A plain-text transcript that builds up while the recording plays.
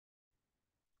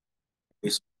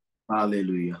It's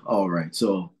hallelujah. All right.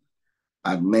 So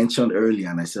I mentioned earlier,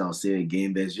 and I said I'll say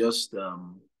again, there's just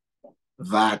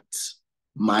that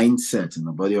mindset in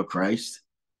the body of Christ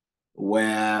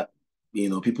where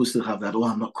people still have that, oh,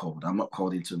 I'm not called. I'm not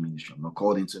called into ministry. I'm not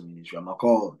called into ministry. I'm not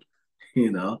called,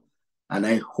 you know. And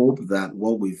I hope that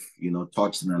what we've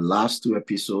touched in the last two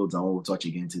episodes and what we'll touch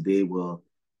again today will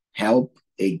help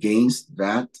against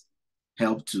that,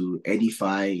 help to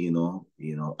edify,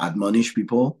 admonish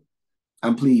people.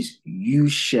 And please, you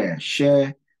share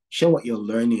what you're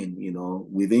learning,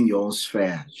 within your own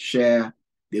sphere. Share.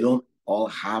 They don't all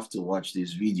have to watch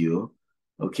this video,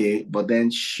 okay? But then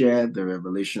share the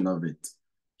revelation of it.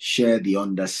 Share the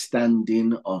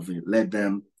understanding of it. Let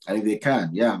them, and if they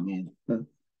can, yeah, I mean,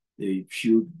 they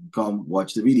should come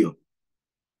watch the video,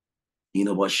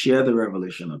 but share the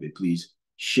revelation of it, please.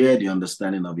 Share the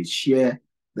understanding of it. Share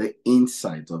the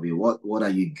insight of it. What are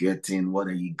you getting? What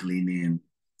are you gleaning?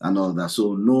 And all that.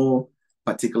 So no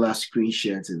particular screen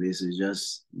share to this. Is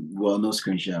just, well, no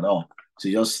screen share at all. So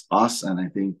just us, and I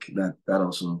think that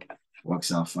also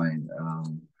works out fine.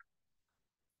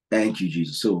 Thank you,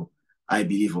 Jesus. So I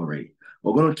believe already.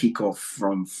 We're going to kick off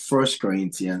from First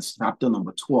Corinthians chapter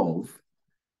number 12.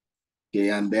 Okay,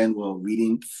 and then we're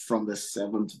reading from the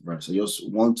seventh verse. I just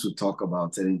want to talk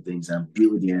about certain things and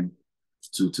build in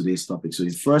to today's topic. So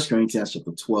in First Corinthians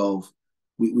chapter 12,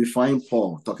 we find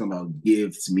Paul talking about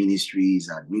gifts, ministries,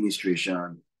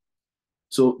 administration.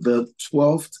 So the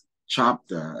 12th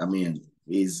chapter, I mean,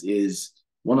 is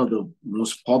one of the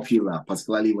most popular,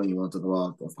 particularly when you want to talk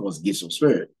about, of course, gifts of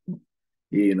spirit,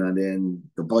 and then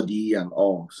the body and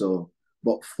all. So,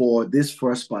 but for this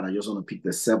first part, I just want to pick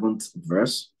the seventh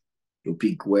verse. You'll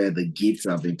pick where the gifts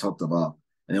have been talked about,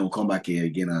 and then we'll come back here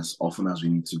again as often as we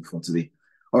need to for today.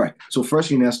 All right. So First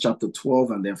Corinthians chapter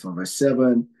 12, and then from verse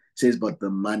 7 says, "But the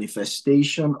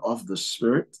manifestation of the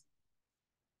Spirit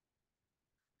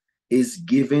is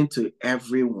given to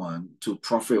everyone to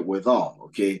profit withal."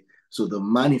 Okay. So the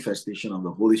manifestation of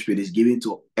the Holy Spirit is given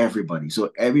to everybody.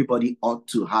 So everybody ought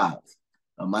to have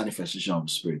a manifestation of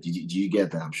the Spirit. Do you get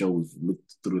that? I'm sure we've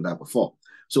looked through that before.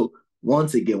 So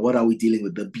once again, what are we dealing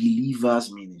with? The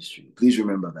believer's ministry. Please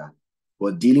remember that.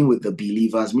 We're dealing with the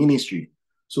believer's ministry.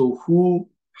 So who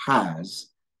has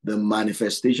the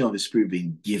manifestation of the Spirit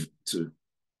being given to?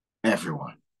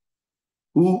 Everyone.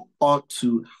 Who ought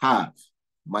to have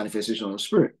manifestation of the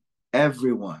Spirit?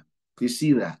 Everyone. You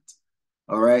see that?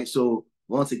 All right. So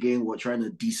once again, we're trying to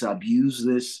disabuse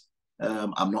this.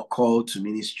 I'm not called to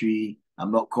ministry.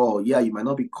 I'm not called. Yeah, you might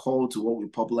not be called to what we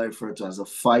popularly refer to as a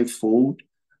fivefold,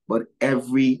 but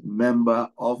every member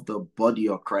of the body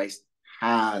of Christ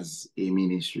has a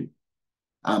ministry.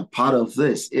 And part of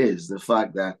this is the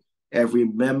fact that every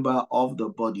member of the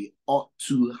body ought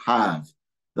to have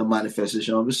the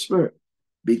manifestation of the Spirit,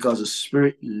 because the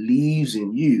Spirit lives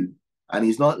in you, and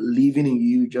He's not living in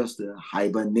you just to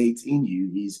hibernate in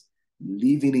you. He's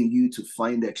living in you to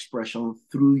find expression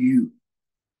through you.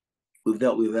 We've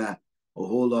dealt with that a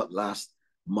whole lot last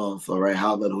month, all right?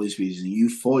 How that Holy Spirit is in you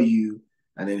for you,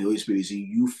 and then the Holy Spirit is in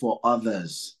you for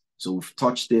others. So we've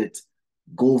touched it.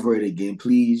 Go over it again,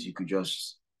 please. You could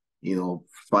just,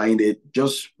 find it.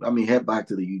 Just, head back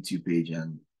to the YouTube page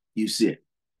and you see it.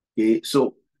 Okay,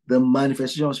 so the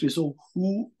manifestation of the Spirit. So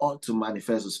who ought to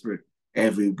manifest the Spirit?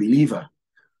 Every believer.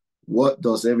 What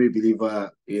does every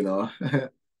believer,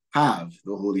 have?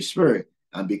 The Holy Spirit.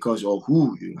 And because of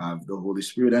who you have the Holy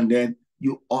Spirit, and then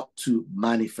you ought to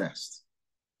manifest.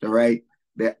 All right?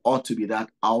 There ought to be that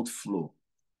outflow.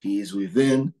 He is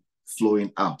within,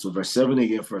 flowing out. So verse 7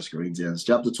 again, First Corinthians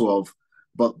chapter 12.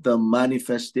 But the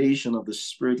manifestation of the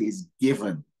Spirit is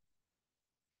given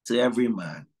to every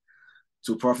man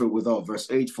to profit withal. Verse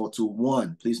 8, for to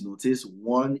one, please notice,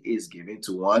 one is given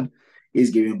to one,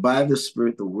 is given by the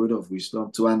Spirit the word of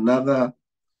wisdom, to another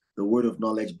the word of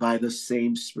knowledge by the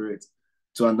same Spirit,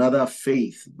 to another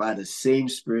faith by the same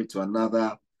Spirit, to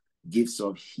another gifts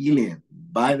of healing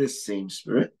by the same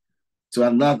Spirit, to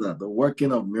another the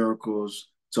working of miracles,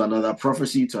 to another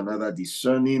prophecy, to another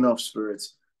discerning of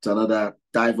spirits, to another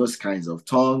diverse kinds of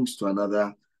tongues, to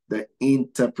another the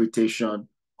interpretation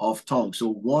of tongues. So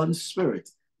one Spirit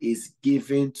is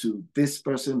given to this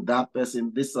person, that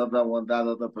person, this other one, that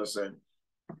other person.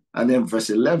 And then verse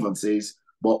 11 says,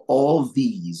 but all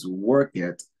these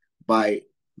worketh by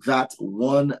that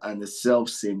one and the self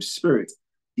same Spirit,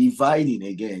 dividing,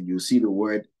 again, you see the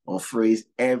word or phrase,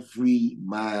 every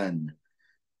man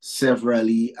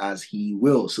severally as he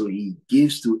will. So he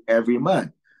gives to every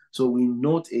man. So we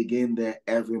note again there,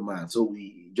 every man. So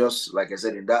we just, like I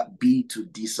said, in that be to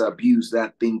disabuse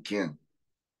that thinking.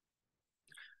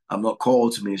 I'm not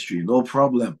called to ministry, no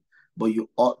problem. but you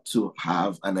ought to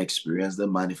have and experience the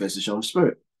manifestation of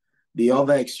Spirit. The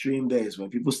other extreme there is when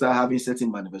people start having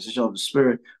certain manifestation of the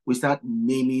Spirit, we start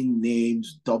naming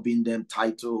names, dubbing them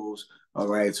titles. All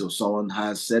right, so someone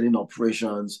has certain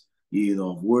operations,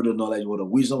 word of knowledge, word of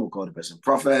wisdom, we call the person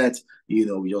prophet.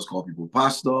 We just call people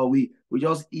pastor. We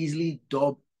just easily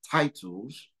dub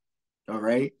titles. All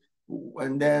right,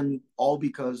 and then all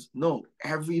because no,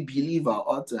 every believer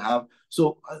ought to have.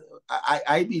 So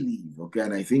I believe, okay,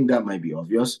 and I think that might be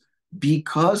obvious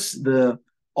because the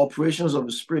operations of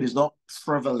the Spirit is not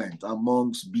prevalent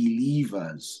amongst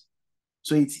believers.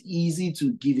 So it's easy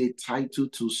to give a title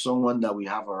to someone that we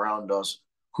have around us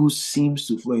who seems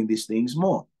to flow in these things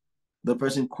more. The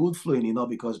person could flow in it not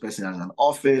because the person has an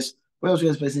office, but also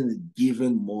because the person is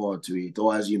given more to it,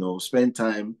 or has, spend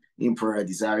time in prayer,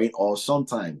 desiring, or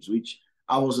sometimes, which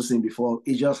I was also saying before,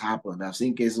 it just happened. I've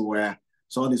seen cases where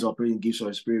someone is operating gifts of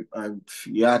the Spirit, and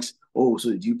you ask, oh, so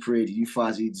did you pray? Did you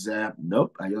fast? Did you desire?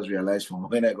 Nope. I just realized from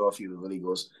when I got filled with the Holy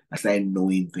Ghost, I started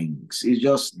knowing things. It's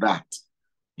just that,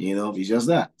 it's just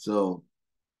that. So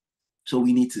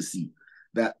we need to see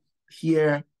that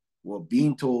here we're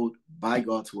being told by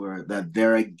God's word that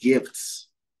there are gifts.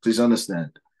 Please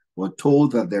understand. We're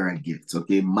told that there are gifts,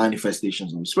 okay,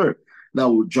 manifestations of the Spirit. Now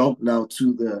we'll jump now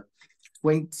to the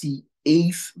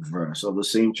 28th verse of the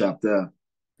same chapter.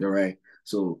 All right.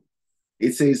 So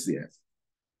it says there,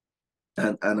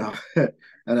 and and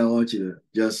I want you to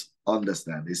just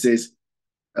understand. It says,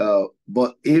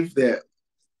 but if there,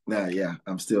 yeah,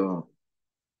 I'm still.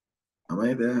 Am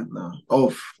I there? No.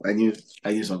 Oh, I knew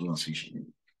something was fishing.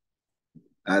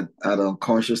 I'd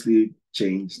unconsciously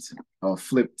changed or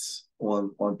flipped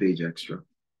one page extra.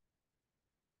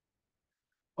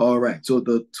 All right. So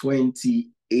the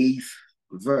 28th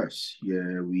verse.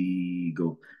 Here we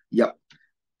go. Yep.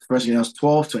 First Corinthians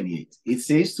 12:28. It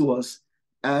says to us,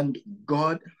 and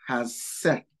God has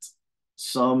set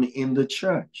some in the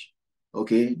church.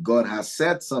 Okay. God has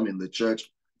set some in the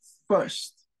church.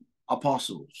 First,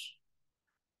 apostles.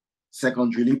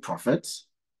 Secondarily, prophets.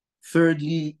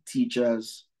 Thirdly,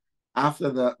 teachers. After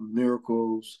that,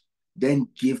 miracles. Then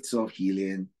gifts of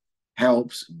healing,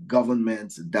 helps,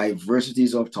 government,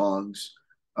 diversities of tongues.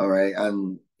 All right.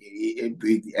 And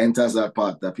it enters that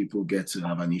part that people get to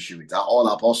have an issue with. Are all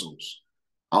apostles,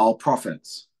 are all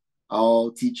prophets, are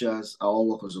all teachers, are all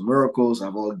workers of miracles,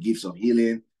 have all gifts of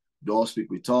healing, do all speak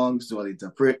with tongues, do all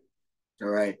interpret. All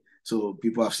right. So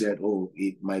people have said, oh,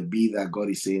 it might be that God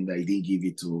is saying that he didn't give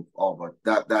it to all,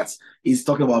 but that's he's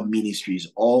talking about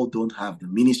ministries. All don't have the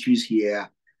ministries here.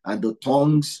 And the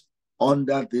tongues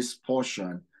under this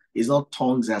portion is not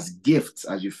tongues as gifts,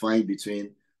 as you find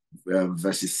between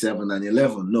verses 7 and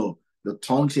 11. No, the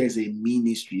tongues here is a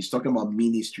ministry. He's talking about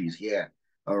ministries here.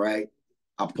 All right.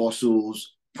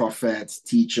 Apostles, prophets,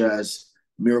 teachers,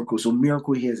 miracles. So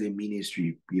miracle here is a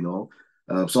ministry,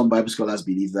 some Bible scholars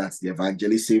believe that the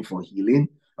evangelist saved for healing,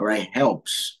 all right,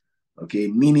 helps. Okay,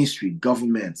 ministry,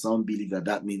 government. Some believe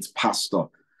that means pastor,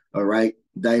 all right,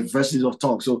 diversity of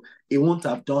tongues. So it won't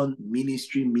have done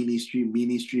ministry,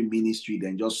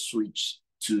 then just switch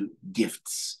to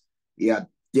gifts. He had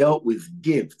dealt with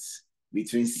gifts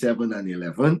between 7 and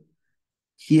 11.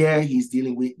 Here he's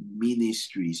dealing with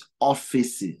ministries,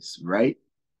 offices, right?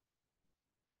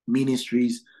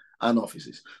 Ministries and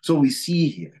offices. So we see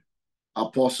here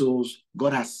apostles,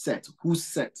 God has set. Who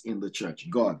set in the church?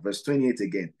 God. Verse 28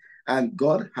 again. And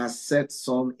God has set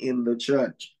some in the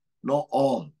church, not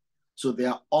all. So there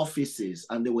are offices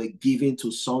and they were given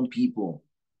to some people.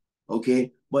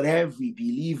 Okay. But every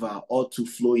believer ought to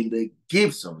flow in the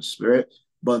gifts of the Spirit.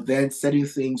 But then certain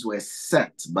things were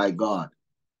set by God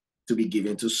to be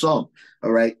given to some.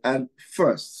 All right. And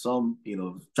first, some,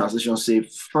 translations say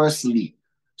firstly.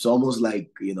 So almost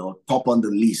like, top on the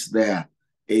list there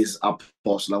is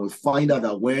apostle. And we find out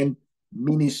that when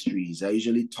ministries are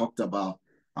usually talked about,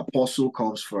 apostle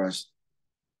comes first,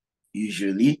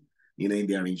 usually, in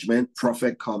the arrangement.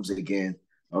 Prophet comes again.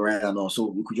 All right. And also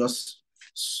we could just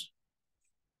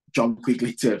jump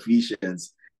quickly to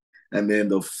Ephesians. And then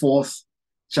the 4th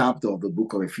chapter of the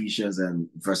book of Ephesians and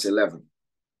verse 11.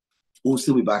 We'll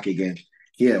still be back again.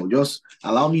 Here, just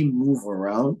allow me move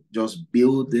around, just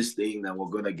build this thing and we're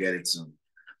going to get it soon.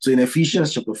 So in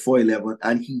Ephesians chapter 4:11,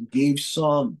 and he gave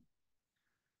some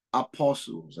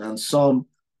apostles and some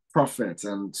prophets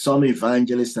and some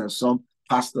evangelists and some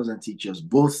pastors and teachers.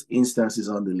 Both instances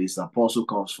on the list. Apostle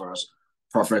comes first,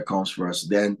 prophet comes first,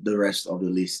 then the rest of the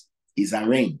list is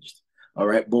arranged. All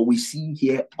right. But we see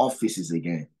here offices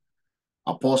again.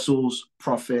 Apostles,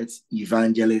 prophets,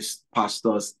 evangelists,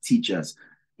 pastors, teachers.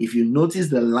 If you notice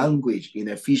the language in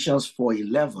Ephesians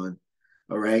 4:11,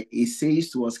 All right. It says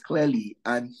to us clearly,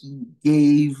 and he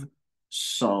gave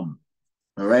some.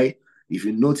 All right. If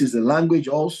you notice the language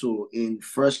also in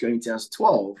 1 Corinthians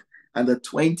 12 and the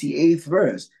 28th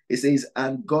verse, it says,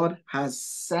 and God has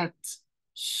set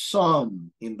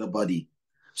some in the body.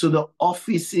 So the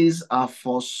offices are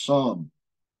for some,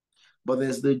 but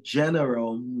there's the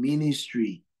general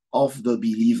ministry of the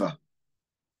believer.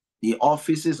 The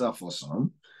offices are for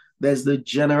some. There's the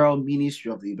general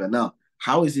ministry of the believer. Now,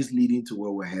 how is this leading to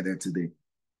where we're headed today?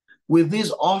 With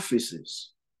these offices,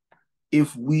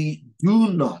 if we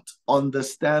do not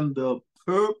understand the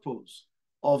purpose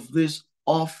of these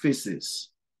offices,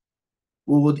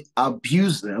 we would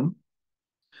abuse them.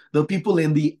 The people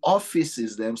in the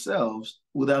offices themselves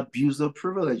would abuse the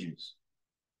privileges.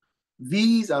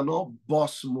 These are not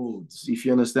boss modes, if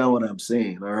you understand what I'm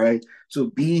saying, all right? So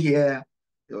being here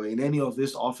or in any of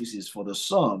these offices for the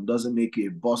sum doesn't make you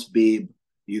a boss babe,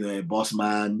 a boss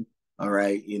man, all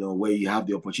right, where you have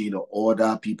the opportunity to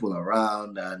order people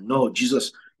around. And no,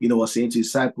 Jesus, was saying to his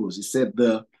disciples, he said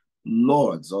the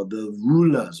lords or the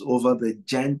rulers over the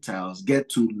Gentiles get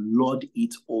to lord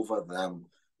it over them,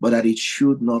 but that it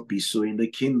should not be so in the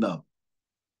kingdom.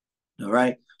 All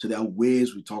right. So there are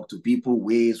ways we talk to people,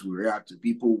 ways we react to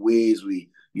people, ways we,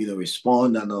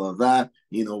 respond and all of that.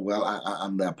 Well,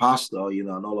 I'm their pastor,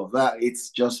 and all of that. It's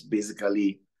just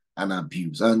basically an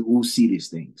abuse. And we'll see these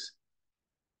things.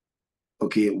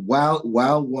 Okay. While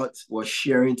what we're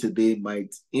sharing today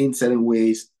might, in certain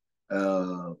ways,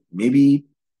 maybe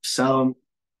sound,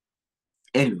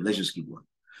 anyway, let's just keep going.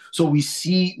 So we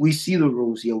see the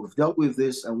rules here. We've dealt with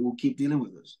this and we'll keep dealing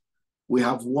with this. We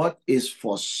have what is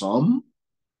for some.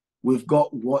 We've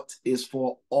got what is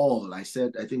for all. I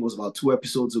said, I think it was about 2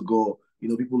 episodes ago,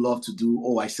 people love to do,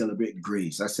 oh, I celebrate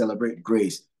grace. I celebrate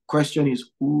grace. Question is,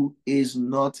 who is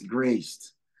not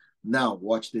graced? Now,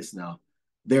 watch this now.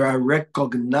 There are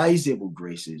recognizable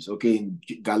graces. Okay, in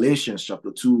Galatians chapter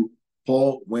 2,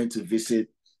 Paul went to visit,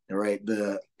 all right,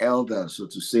 the elders, so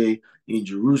to say, in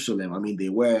Jerusalem. I mean, they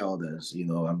were elders,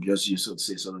 I'm just used to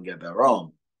say, so don't get that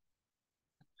wrong,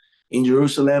 in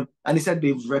Jerusalem. And he said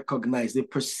they've recognized, they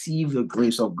perceived the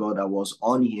grace of God that was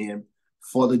on him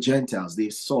for the Gentiles. They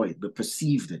saw it, they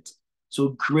perceived it. So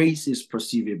grace is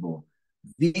perceivable.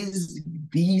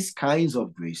 These kinds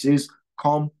of graces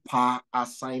come per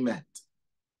assignment.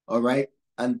 All right.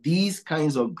 And these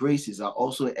kinds of graces are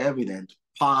also evident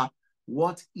per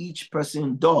what each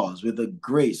person does with the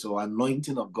grace or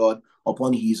anointing of God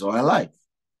upon his or her life.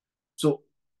 So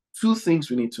 2 things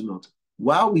we need to note.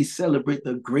 While we celebrate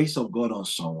the grace of God on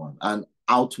someone, and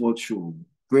outward show,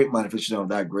 great manifestation of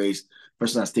that grace,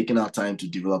 person has taken out time to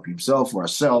develop himself or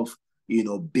herself,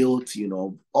 built,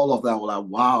 all of that, we're like,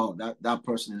 wow, that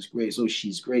person is grace. Oh,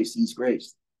 she's grace, he's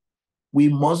grace. We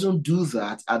mustn't do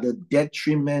that at the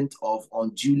detriment of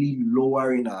unduly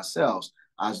lowering ourselves,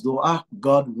 as though,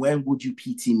 God, when would you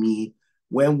pity me?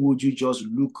 When would you just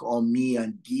look on me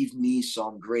and give me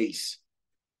some grace?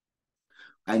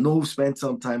 I know we've spent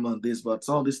some time on this, but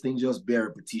some of these things just bear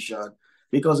repetition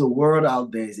because the word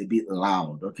out there is a bit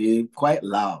loud, okay? Quite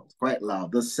loud, quite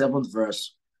loud. The 7th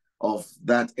verse of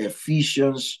that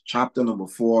Ephesians chapter number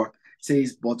 4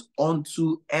 says, but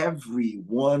unto every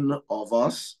one of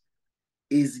us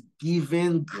is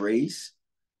given grace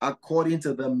according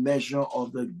to the measure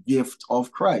of the gift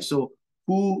of Christ. So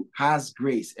who has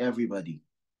grace? Everybody.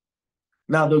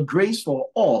 Now, the grace for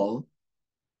all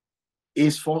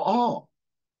is for all.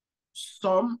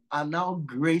 Some are now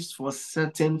graced for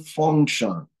certain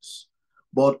functions,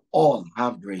 but all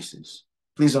have graces.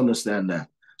 Please understand that.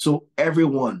 So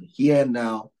everyone here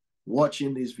now,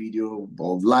 watching this video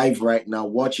or live right now,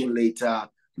 watching later,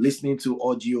 listening to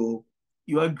audio,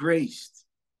 you are graced.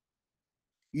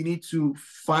 You need to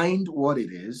find what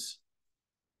it is,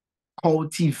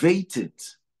 cultivate it,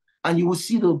 and you will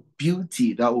see the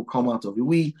beauty that will come out of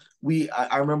it.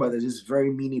 I remember there's this very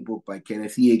mini book by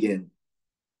Kenneth E. again,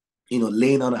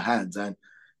 laying on of hands. And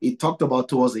it talked about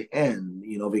towards the end,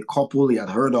 of a couple he had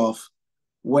heard of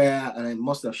where, and I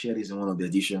must have shared this in one of the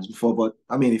editions before, but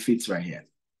I mean, it fits right here.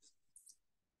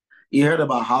 He heard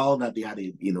about how that they had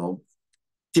a,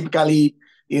 typically,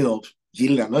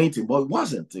 healing anointing, but it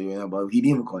wasn't, but he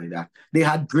didn't even call it that. They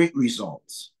had great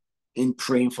results in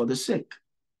praying for the sick,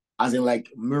 as in like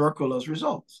miraculous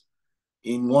results.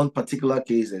 In one particular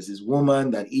case, there's this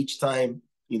woman that each time,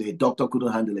 a doctor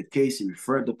couldn't handle a case, he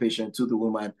referred the patient to the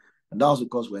woman. And that was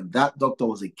because when that doctor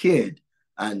was a kid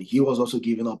and he was also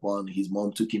giving up on his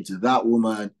mom, took him to that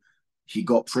woman, he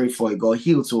got prayed for, he got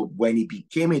healed. So when he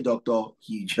became a doctor,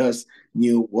 he just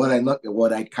knew what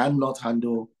I cannot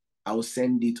handle, I will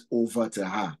send it over to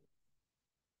her.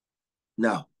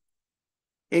 Now,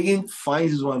 Again,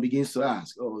 finds this one and begins to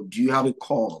ask, oh, do you have a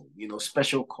call,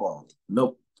 special call?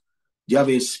 Nope. Do you have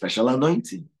a special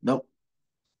anointing? Nope.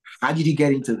 How did you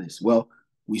get into this? Well,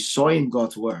 we saw in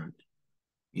God's word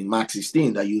in Mark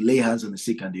 16 that you lay hands on the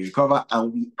sick and they recover,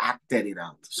 and we acted it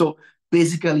out. So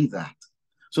basically that.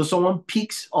 So someone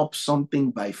picks up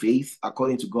something by faith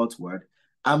according to God's word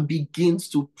and begins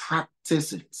to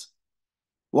practice it.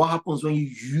 What happens when you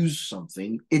use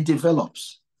something? It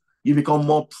develops. You become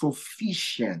more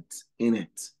proficient in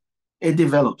it. It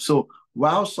develops. So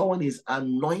while someone is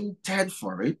anointed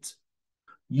for it,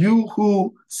 you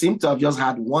who seem to have just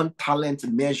had one talent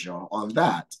measure on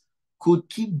that could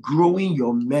keep growing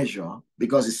your measure,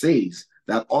 because it says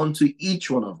that unto each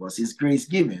one of us is grace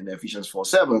given, Ephesians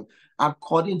 4:7,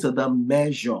 according to the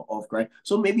measure of Christ.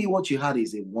 So maybe what you had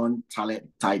is a one talent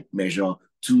type measure,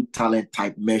 two talent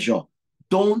type measure.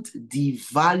 Don't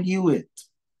devalue it.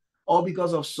 Or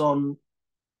because of some,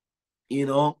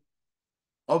 or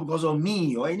because of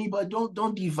me or anybody, don't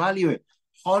devalue it.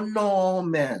 Honor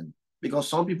men. Because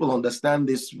some people understand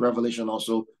this revelation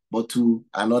also, but to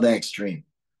another extreme.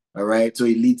 All right. So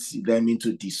it leads them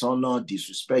into dishonor,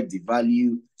 disrespect,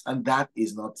 devalue, and that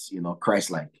is not,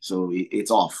 Christ-like. So it's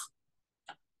off.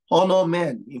 Honor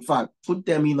men. In fact, put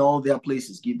them in all their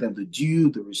places, give them the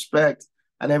due, the respect,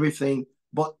 and everything,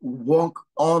 but walk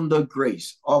on the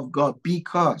grace of God,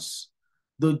 because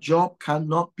the job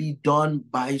cannot be done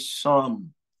by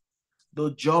some.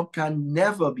 The job can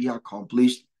never be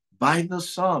accomplished by the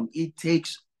some. It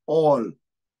takes all.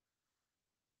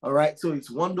 All right. So it's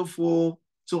wonderful.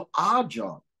 So our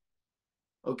job,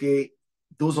 okay,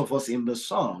 those of us in the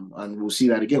some, and we'll see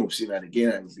that again,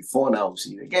 and before now, we'll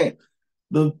see it again.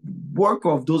 The work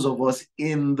of those of us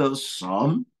in the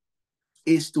some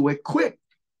is to equip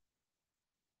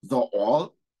the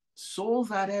all so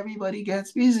that everybody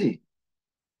gets busy.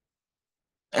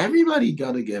 Everybody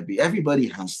gotta get busy. Everybody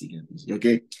has to get busy.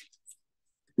 Okay.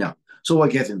 Now, so we're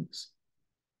getting this.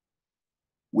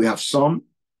 We have some,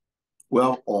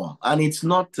 well, all, and it's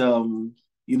not a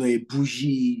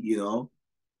bougie,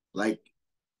 like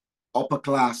upper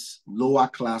class, lower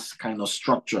class kind of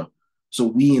structure. So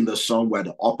we in the some were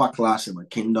the upper class in the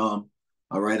kingdom,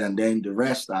 all right, and then the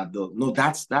rest are the no.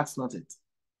 That's not it.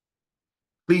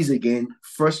 Please again,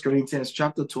 1 Corinthians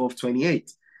chapter 12,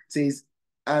 28 says,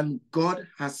 and God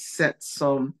has set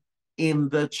some in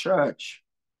the church.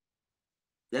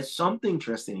 There's something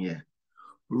interesting here.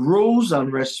 Roles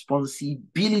and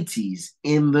responsibilities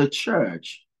in the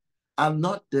church are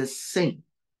not the same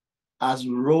as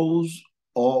roles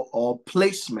or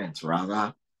placements,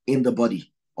 rather, in the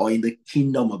body or in the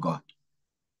kingdom of God.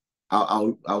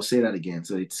 I'll say that again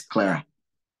so it's clearer.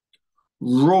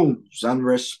 Roles and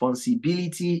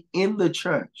responsibility in the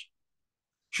church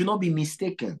should not be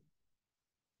mistaken,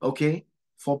 okay,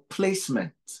 for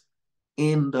placement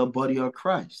in the body of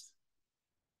Christ.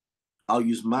 I'll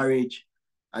use marriage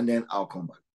and then I'll come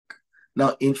back.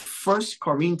 Now, in 1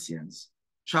 Corinthians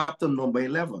chapter number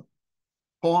 11,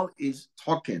 Paul is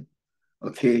talking,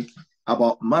 okay,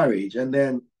 about marriage, and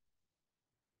then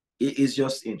it is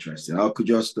just interesting. I could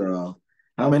just,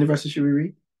 how many verses should we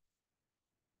read?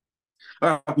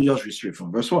 I could just read straight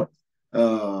from verse 1.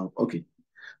 Okay.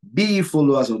 Be ye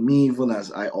followers of me, even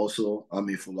as I also am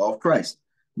a follower of Christ.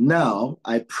 Now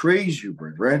I praise you,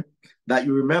 brethren, that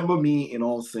you remember me in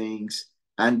all things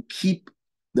and keep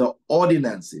the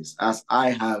ordinances as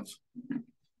I have,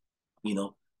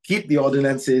 keep the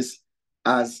ordinances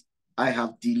as I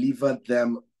have delivered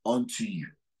them unto you.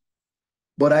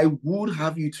 But I would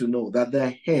have you to know that the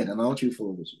head, and I want you to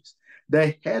follow this,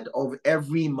 the head of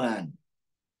every man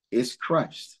is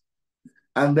Christ,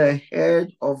 and the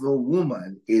head of the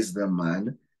woman is the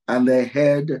man, and the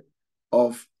head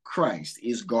of Christ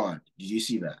is God. Did you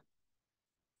see that?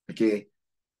 Okay.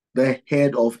 The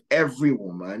head of every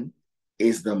woman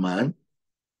is the man.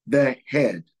 The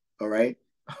head, all right,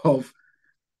 of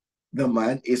the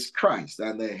man is Christ,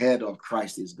 and the head of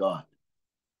Christ is God.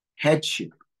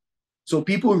 Headship. So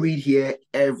people read here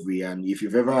and if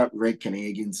you've ever read Kenny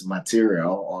Hagin's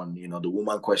material on, the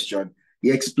woman question,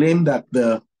 he explained that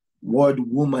the word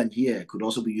woman here could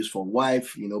also be used for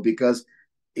wife, because,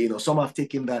 some have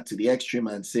taken that to the extreme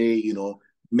and say,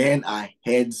 men are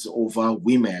heads over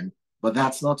women, but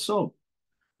that's not so.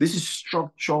 This is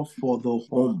structure for the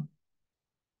home.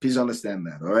 Please understand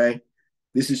that, all right?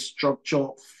 This is structure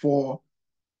for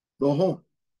the home.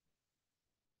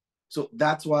 So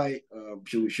that's why,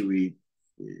 should we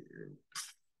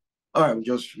all right, we'll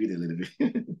just read a little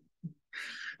bit.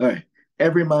 All right.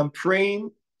 Every man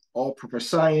praying or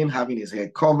prophesying, having his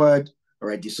head covered, all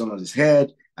right, dishonors his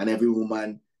head, and every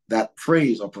woman that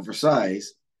prays or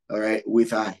prophesies, all right,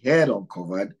 with her head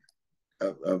uncovered.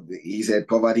 He said,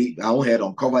 covered her own head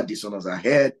uncovered, dishonors her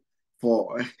head.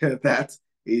 For that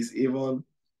is even,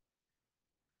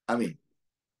 I mean,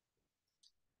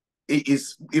 it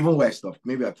is even worse stuff.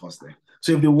 Maybe I pause there.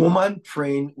 So if the woman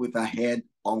praying with her head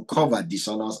uncovered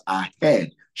dishonors her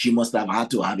head, she must have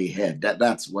had to have a head.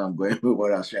 That's where I'm going with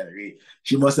what I was trying to read.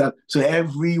 She must have. So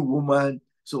every woman.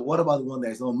 So what about the one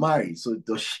that is not married? So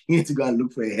does she need to go and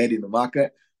look for a head in the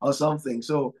market or something?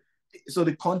 So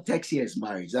the context here is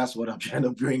marriage. That's what I'm trying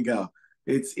to bring out.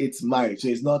 It's marriage. So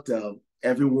it's not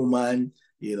every woman.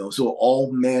 So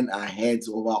all men are heads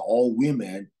over all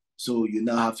women. So you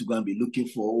now have to go and be looking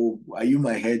for, oh, are you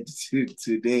my head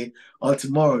today or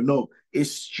tomorrow? No,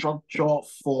 it's structure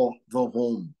for the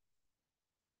home.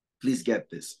 Please get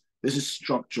this. This is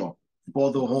structure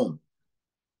for the home.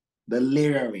 The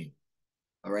layering,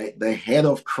 all right? The head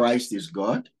of Christ is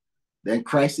God. Then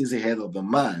Christ is the head of the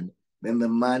man. Then the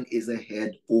man is the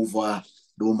head over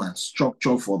the woman.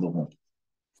 Structure for the home.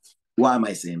 Why am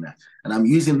I saying that? And I'm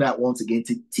using that once again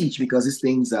to teach, because these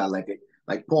things are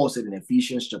like Paul said in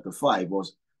Ephesians chapter 5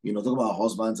 was, talking about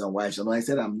husbands and wives. And I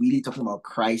said, I'm really talking about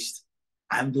Christ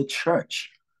and the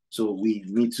church. So we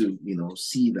need to,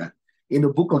 see that in the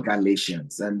book of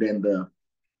Galatians, and then the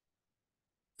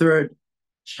third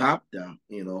chapter,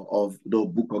 of the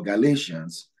book of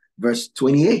Galatians, verse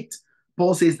 28,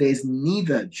 Paul says, there is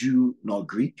neither Jew nor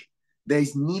Greek, there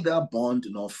is neither bond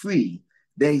nor free,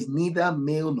 there is neither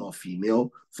male nor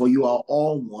female, for you are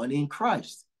all one in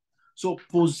Christ. So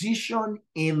position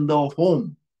in the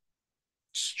home,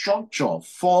 structure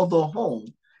for the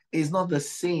home is not the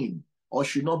same or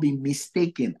should not be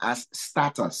mistaken as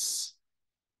status.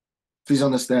 Please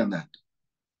understand that.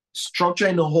 Structure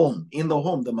in the home. In the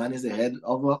home, the man is the head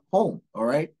of a home, all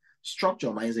right?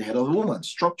 Structure, man is the head of a woman.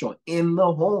 Structure in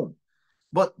the home.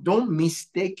 But don't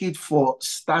mistake it for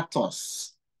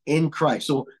status in Christ.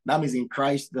 So that means in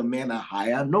Christ, the men are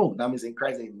higher. No, that means in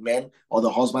Christ, the men or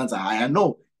the husbands are higher.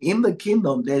 No, in the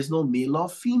kingdom, there's no male or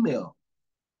female.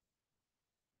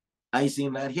 I see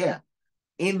that here.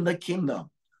 In the kingdom.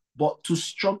 But to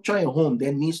structure a home,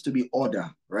 there needs to be order,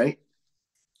 right?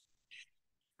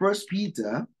 First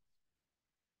Peter,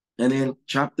 and then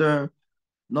chapter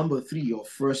number 3 of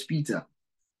First Peter.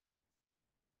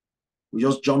 We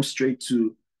just jump straight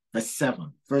to verse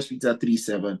 7. First Peter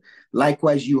 3:7.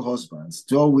 Likewise, you husbands,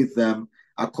 dwell with them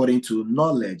according to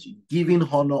knowledge, giving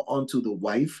honor unto the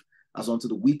wife as unto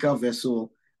the weaker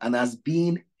vessel, and as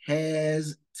being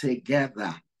heirs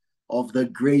together of the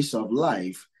grace of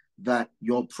life, that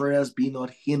your prayers be not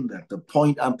hindered. The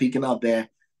point I'm picking out there,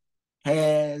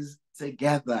 heirs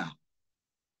together.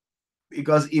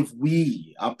 Because if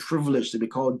we are privileged to be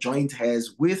called joint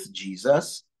heirs with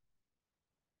Jesus,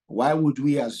 why would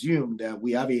we assume that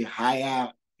we have a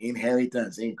higher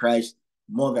inheritance in Christ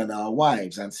more than our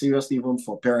wives, and seriously, even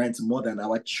for parents, more than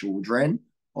our children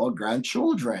or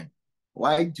grandchildren?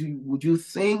 Why would you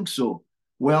think so?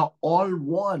 We're all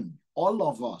one, all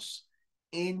of us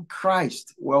in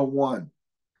Christ, we're one.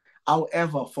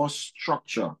 However, for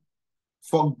structure,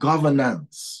 for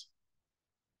governance,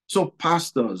 so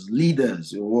pastors,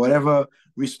 leaders, whatever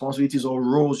responsibilities or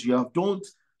roles you have, don't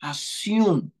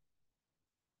assume.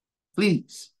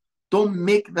 Please, don't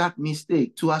make that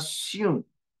mistake to assume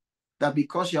that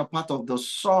because you're part of the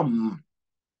sum,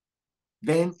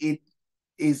 then it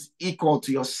is equal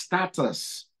to your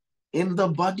status in the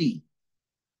body.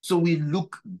 So we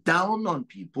look down on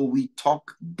people, we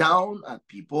talk down at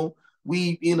people,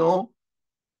 we do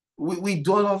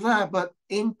all of that. But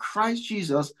in Christ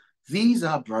Jesus, these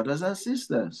are brothers and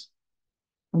sisters.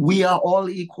 We are all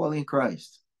equal in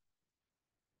Christ.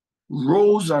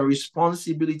 Roles and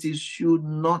responsibilities should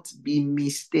not be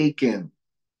mistaken.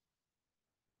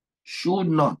 Should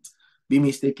not be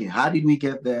mistaken. How did we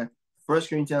get there? 1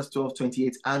 Corinthians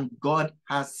 12:28. And God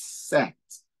has set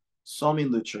some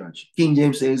in the church. King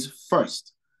James says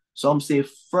first. Some say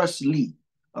firstly.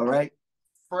 All right?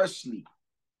 Firstly.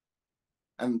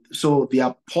 And so the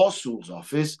apostles'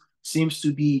 office seems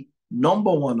to be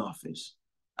number one office.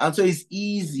 And so it's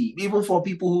easy, even for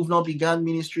people who've not begun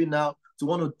ministry now, to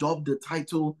want to adopt the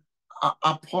title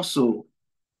apostle.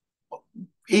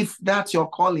 If that's your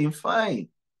calling, fine.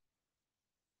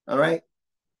 All right?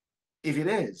 If it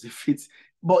is,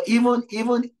 but even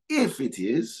if it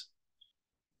is,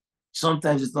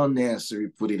 sometimes it's not necessary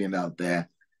putting it out there.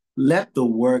 Let the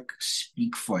work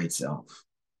speak for itself,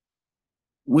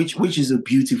 which is a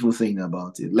beautiful thing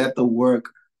about it. Let the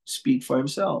work speak for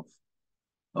himself.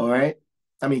 All right?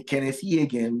 I mean, Kenneth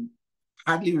Hagin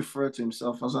hardly referred to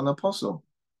himself as an apostle.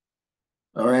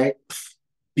 All right?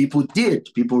 People did.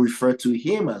 People referred to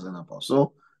him as an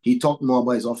apostle, He talked more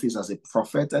about his office as a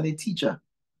prophet and a teacher.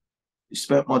 He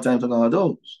spent more time talking about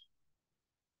those.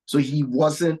 So he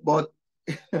wasn't, but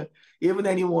even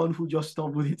anyone who just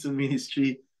stumbled into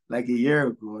ministry like a year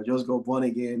ago or just got born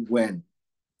again when,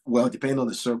 well, depending on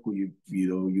the circle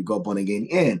you got born again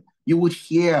in, you would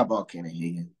hear about Kenneth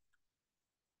Hagin.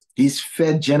 He's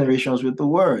fed generations with the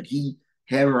word. He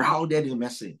heralded a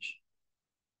message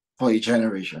for a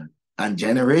generation and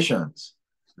generations.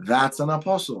 That's an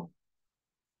apostle.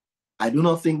 I do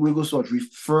not think Wigglesworth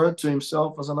referred to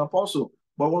himself as an apostle,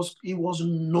 but he was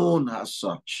known as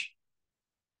such.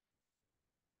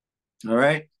 All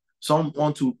right. Some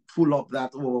want to pull up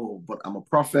that, oh, but I'm a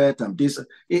prophet, I'm this.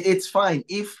 It's fine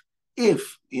if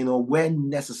when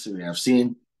necessary. I've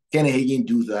seen Kenneth Hagin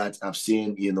do that. I've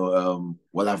seen,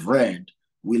 I've read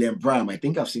William Branham. I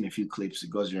think I've seen a few clips,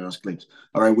 God's clips.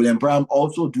 All right, William Branham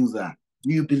also do that.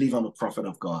 Do you believe I'm a prophet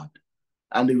of God?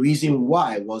 And the reason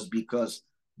why was because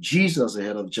Jesus, the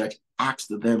head of the church, asked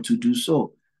them to do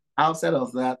so. Outside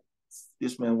of that,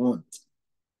 this man won't.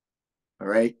 All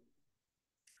right.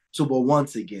 So, but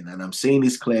once again, and I'm saying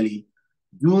this clearly,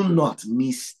 do not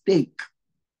mistake,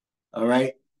 all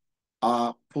right,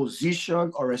 our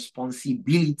position or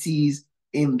responsibilities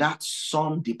in that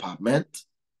some department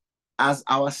as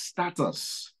our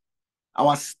status,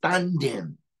 our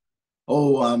standing.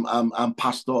 Oh, I'm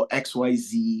Pastor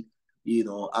XYZ,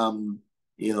 I'm,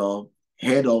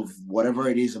 head of whatever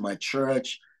it is in my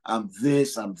church. I'm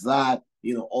this, I'm that,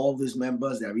 all these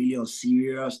members, they're really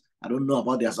unserious. I don't know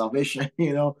about their salvation,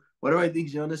 whatever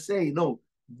things you want to say. No,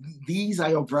 these are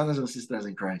your brothers and sisters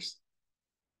in Christ.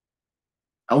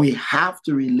 And we have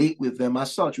to relate with them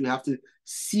as such. We have to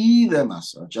see them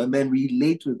as such and then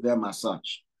relate with them as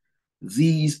such.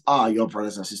 These are your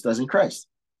brothers and sisters in Christ.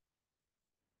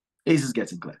 This is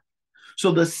getting clear.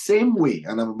 So the same way,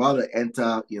 and I'm about to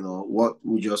enter, what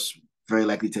will just very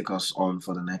likely take us on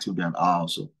for the next maybe an hour or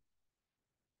so.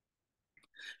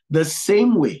 The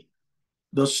same way,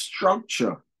 the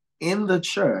structure in the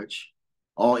church,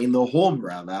 or in the home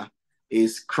rather,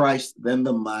 is Christ, then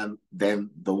the man,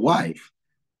 then the wife.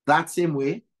 That same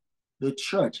way, the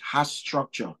church has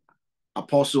structure.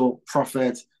 Apostle,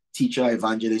 prophet, teacher,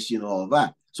 evangelist, all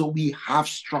that. So we have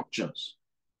structures.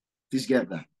 Please get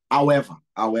that. However,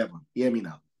 hear me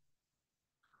now.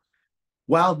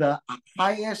 While the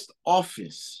highest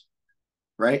office,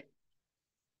 right,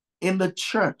 in the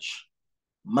church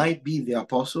might be the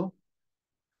apostle,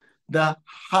 the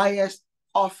highest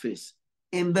office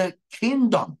in the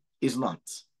kingdom is not.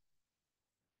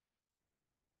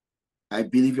 I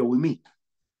believe you're with me.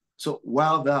 So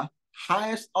while the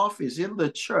highest office in the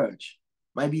church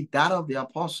might be that of the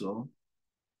apostle,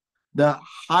 the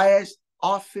highest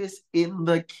office in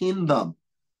the kingdom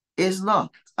is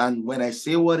not. And when I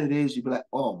say what it is, you'll be like,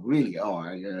 oh, really? Oh, all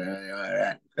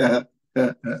right.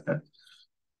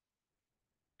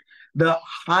 The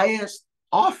highest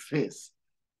office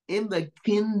in the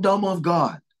kingdom of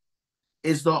God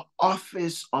is the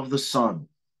office of the Son.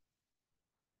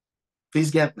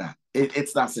 Please get that.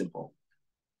 It's that simple.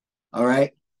 All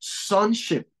right.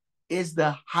 Sonship is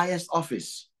the highest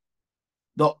office,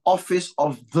 the office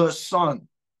of the Son.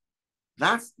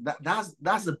 That's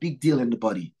a big deal in the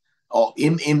body or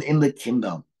in the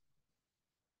kingdom.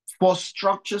 For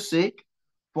structure's sake,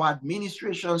 for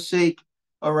administration's sake,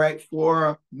 all right,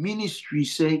 for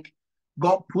ministry's sake,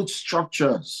 God puts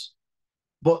structures.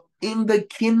 But in the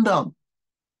kingdom,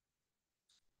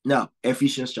 now,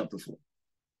 Ephesians chapter 4.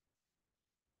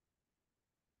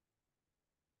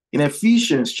 In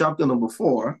Ephesians chapter number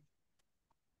 4,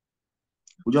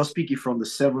 we'll just speak it from the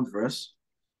 7th verse.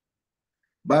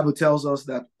 Bible tells us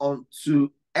that unto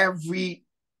every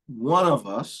one of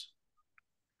us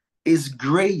is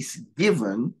grace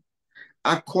given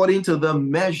according to the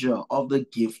measure of the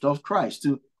gift of Christ.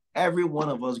 To every one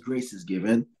of us, grace is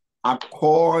given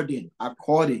according,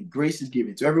 grace is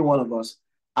given to every one of us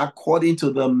according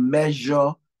to the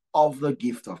measure of the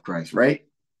gift of Christ, right?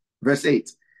 Verse 8.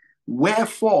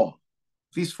 Wherefore,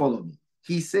 please follow me.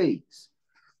 He says,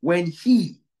 when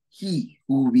he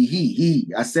who will be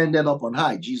he ascended up on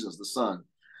high, Jesus the Son,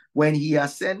 when he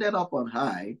ascended up on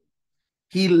high,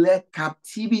 he led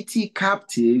captivity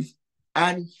captive,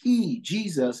 and he,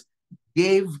 Jesus,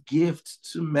 gave gifts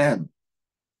to men,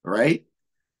 right?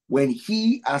 When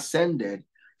he ascended,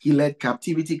 he led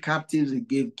captivity captives and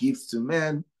gave gifts to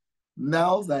men.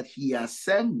 Now that he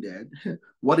ascended,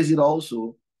 what is it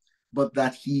also? But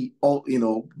that he,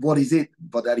 what is it?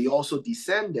 But that he also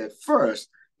descended first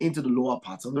into the lower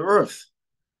parts of the earth.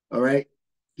 All right.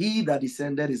 He that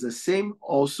descended is the same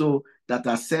also that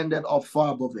ascended up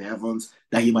far above the heavens,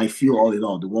 that he might fill all in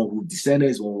all. The one who descended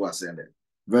is the one who ascended.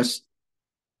 Verse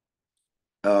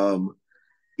Um,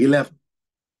 11.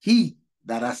 He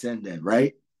that ascended,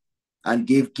 right? And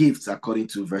gave gifts according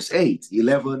to verse 8.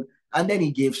 11. And then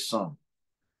he gave some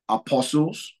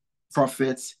apostles,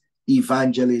 prophets,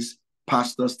 evangelists,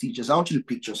 pastors, teachers. I want you to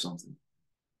picture something.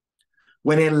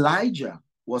 When Elijah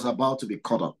was about to be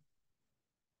caught up,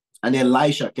 and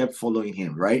Elisha kept following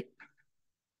him, right?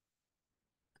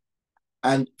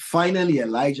 And finally,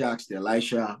 Elijah asked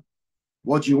Elisha,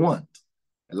 what do you want?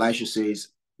 Elisha says,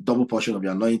 double portion of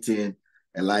your anointing.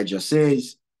 Elijah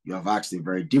says, you have asked a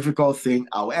very difficult thing.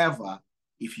 However,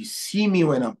 if you see me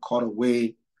when I'm caught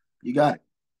away, you got it.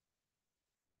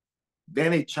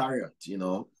 Then a chariot,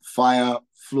 fire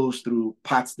flows through,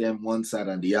 pats them one side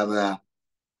and the other.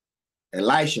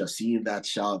 Elisha, seeing that,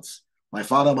 shouts, my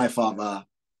father,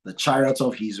 the chariot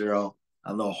of Israel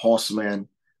and the horsemen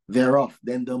thereof.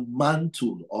 Then the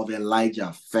mantle of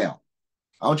Elijah fell.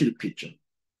 I want you to picture.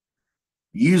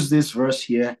 Use this verse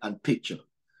here and picture.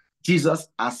 Jesus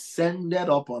ascended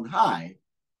up on high,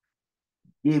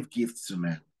 gave gifts to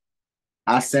men.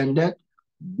 Ascended,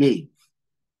 gave.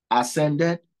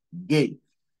 Ascended, gave.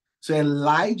 So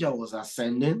Elijah was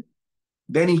ascending,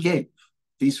 then he gave.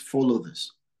 Please follow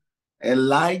this.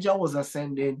 Elijah was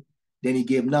ascending, then he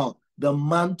gave. Now, the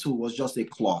mantle was just a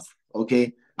cloth,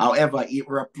 okay? However, it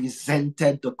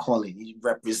represented the calling.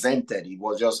 It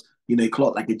was just, a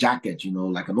cloth, like a jacket,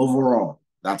 like an overall.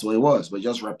 That's what it was, but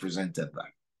just represented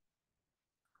that.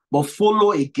 But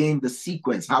follow again the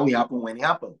sequence, how it happened when it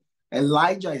happened.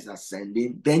 Elijah is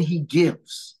ascending, then he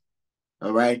gives.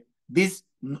 All right. This,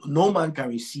 no man can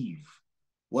receive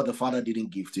what the Father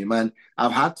didn't give to him. And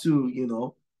I've had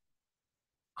to,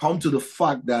 come to the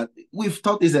fact that we've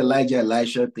taught this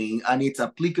Elisha thing, and it's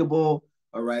applicable.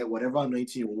 All right. Whatever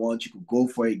anointing you want, you could go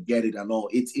for it, get it, and all.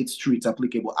 It's true, it's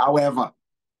applicable. However,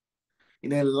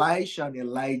 in Elisha and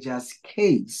Elijah's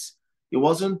case, it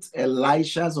wasn't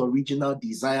Elisha's original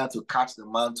desire to catch the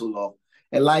mantle of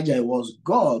Elijah. It was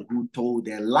God who told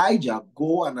Elijah,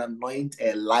 go and anoint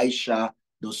Elisha,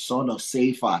 the son of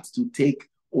Shaphat, to take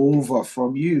over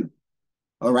from you.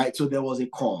 All right. So there was a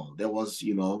call. There was,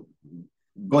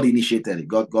 God initiated it.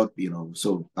 God,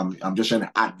 so I'm just trying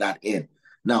to add that in.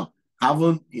 Now,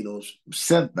 haven't,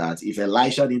 said that if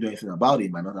Elisha didn't do anything about it, he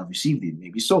might not have received it.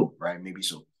 Maybe so, right? Maybe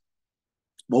so.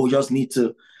 But we just need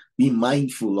to be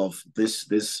mindful of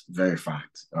this very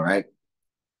fact. All right.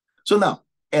 So now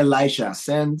Elijah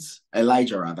ascends,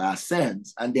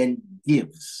 and then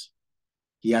gives.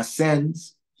 He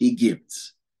ascends, he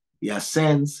gives. He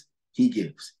ascends, he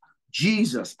gives.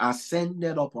 Jesus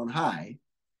ascended up on high.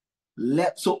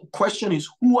 So question is,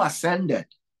 who ascended?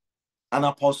 An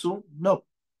apostle? No.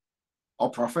 A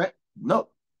prophet? No.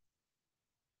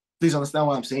 Please understand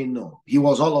why I'm saying no. He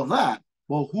was all of that.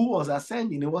 But who was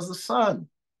ascending? It was the Son.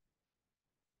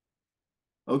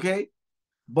 Okay?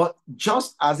 But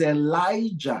just as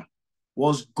Elijah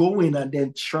was going and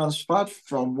then transferred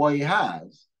from what he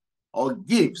has or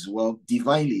gives, well,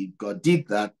 divinely, God did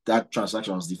that. That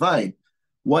transaction was divine.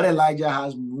 What Elijah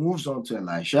has moves on to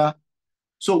Elisha.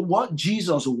 So what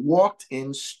Jesus walked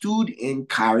in, stood in,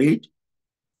 carried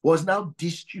was now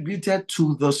distributed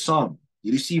to the Son.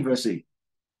 You see verse 8.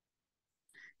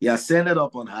 He ascended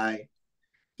up on high.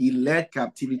 He led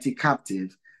captivity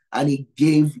captive, and he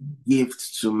gave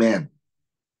gifts to men.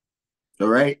 All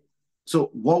right.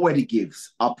 So what were the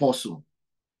gifts? Apostle.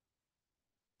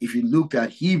 If you look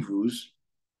at Hebrews,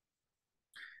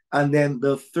 and then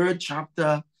the 3rd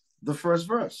chapter, the 1st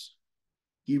verse,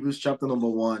 Hebrews chapter number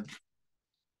 1.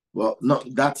 Well, no,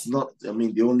 that's not,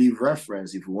 the only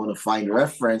reference. If you want to find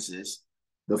references,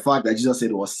 the fact that Jesus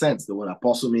said it was sent, the word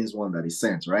apostle means one that is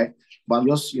sent, right? But I'm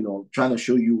just, trying to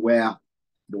show you where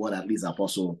the word at least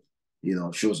apostle,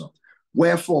 shows up.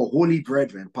 Wherefore, holy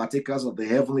brethren, partakers of the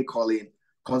heavenly calling,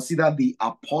 consider the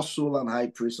apostle and high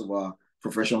priest of our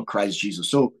profession, Christ Jesus.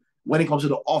 So when it comes to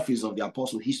the office of the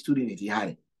apostle, he stood in it, he had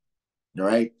it. All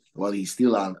right. Well, he's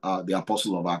still the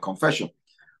apostle of our confession.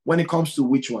 When it comes to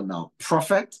which one now?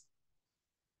 Prophet,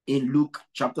 in Luke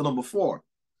chapter number 4.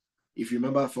 If you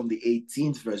remember from the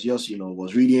 18th verse, just,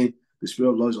 was reading, the Spirit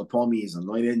of the Lord is upon me, he's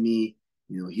anointed me,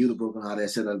 heal the brokenhearted,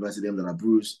 set at rest them that are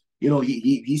bruised.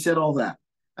 He said all that.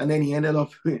 And then he ended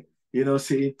up,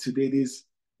 saying today this,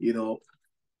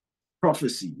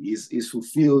 prophecy is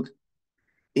fulfilled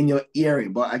in your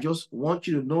hearing. But I just want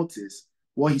you to notice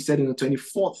what he said in the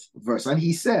 24th verse. And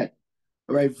he said,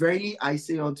 all right, verily I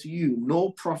say unto you, no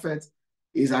prophet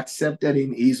is accepted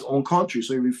in his own country.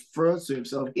 So he refers to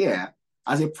himself here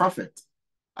as a prophet.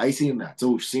 Are you seeing that?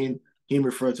 So we've seen him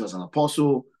referred to as an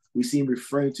apostle. We see him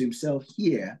referring to himself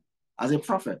here as a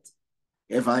prophet.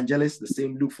 evangelist, the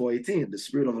same Luke 4:18. The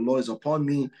Spirit of the Lord is upon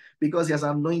me because he has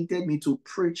anointed me to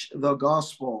preach the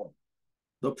gospel.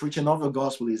 The preaching of the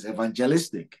gospel is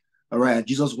evangelistic. All right.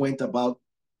 Jesus went about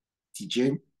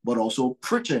teaching, but also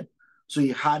preaching. So he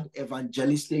had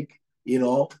evangelistic,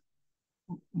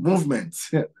 movements.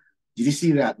 Did you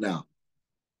see that now?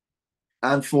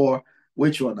 And for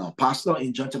which one now? Pastor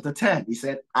in John chapter 10, he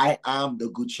said, I am the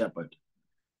good shepherd.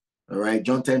 All right,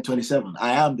 John 10:27.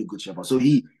 I am the good shepherd. So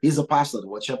he's a pastor. The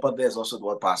word shepherd there is also the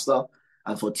word pastor.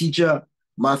 And for teacher,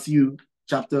 Matthew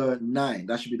chapter 9,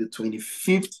 that should be the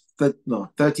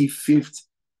 35th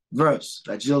verse.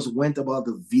 That Jesus went about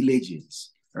the villages,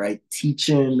 right?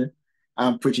 Teaching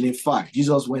and preaching. In fact,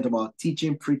 Jesus went about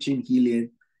teaching, preaching,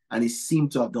 healing, and he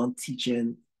seemed to have done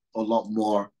teaching a lot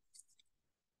more,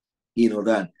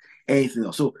 than anything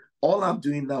else. So all I'm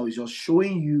doing now is just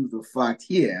showing you the fact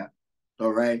here,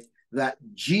 all right, that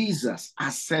Jesus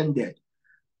ascended.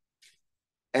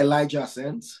 Elijah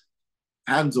ascends,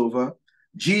 hands over.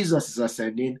 Jesus is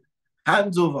ascending,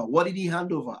 hands over. What did he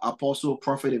hand over? Apostle,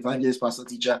 prophet, evangelist, pastor,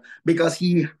 teacher, because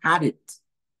he had it.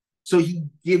 So he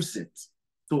gives it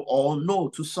to all, no,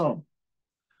 to some.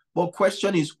 But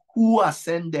question is, who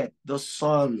ascended? The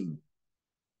Son.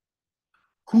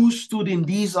 Who stood in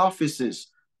these offices?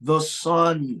 The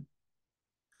Son.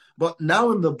 But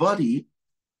now in the body,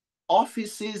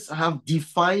 offices have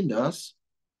defined us,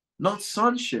 not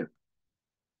sonship.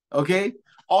 Okay?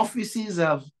 Offices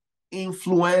have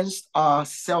influenced our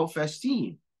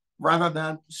self-esteem rather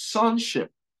than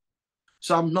sonship.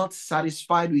 So I'm not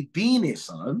satisfied with being a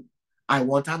son. I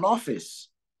want an office.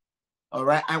 All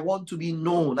right? I want to be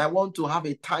known. I want to have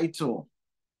a title.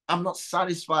 I'm not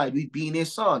satisfied with being a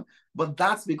son. But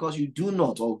that's because you do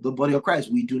not, or the body of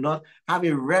Christ, we do not have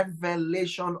a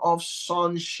revelation of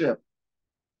sonship.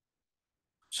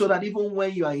 So that even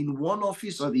when you are in one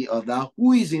office or the other,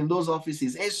 who is in those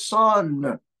offices? A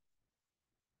son.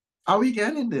 Are we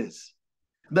getting this?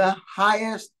 The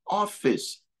highest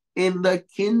office in the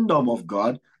kingdom of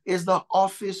God is the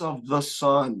office of the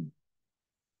Son.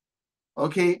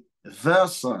 Okay? The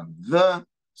Son. The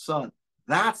Son.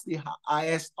 That's the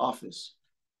highest office.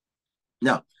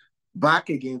 Now, back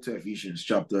again to Ephesians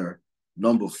chapter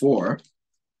number 4.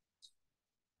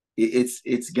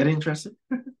 It's getting interesting.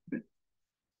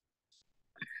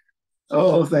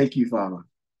 Oh, thank you, Father.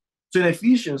 So in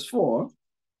Ephesians 4,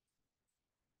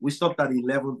 we stopped at the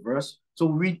 11th verse. So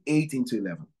we read 18 to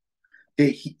 11.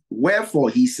 Wherefore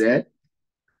he said,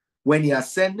 when he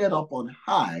ascended up on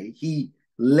high, he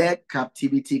led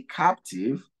captivity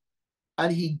captive,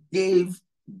 and he gave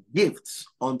gifts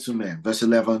unto men. Verse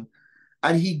 11,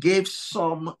 and he gave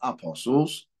some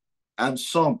apostles, and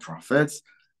some prophets,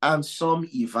 and some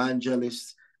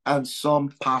evangelists, and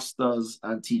some pastors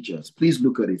and teachers. Please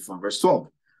look at it from verse 12.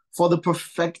 For the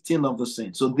perfecting of the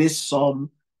saints. So this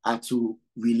some are to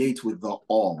relate with the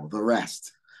all, the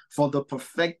rest. For the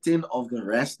perfecting of the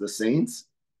rest, the saints,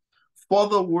 for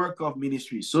the work of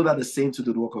ministry, so that the saints will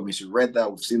do the work of ministry. Read that,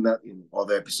 we've seen that in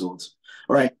other episodes.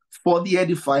 All right. For the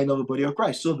edifying of the body of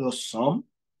Christ. So the some,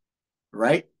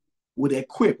 right, would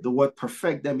equip. The word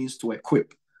perfect, that means to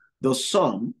equip. The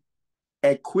some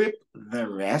equip the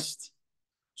rest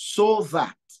so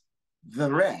that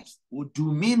the rest would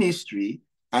do ministry,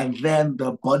 and then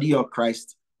the body of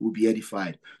Christ will be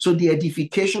edified. So the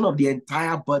edification of the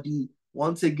entire body,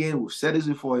 once again, we've said this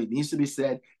before, it needs to be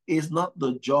said, is not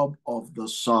the job of the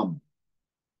some.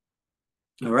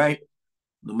 All right?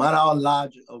 No matter how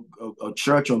large a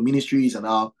church or ministry is and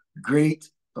how great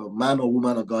a man or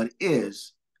woman of God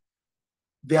is,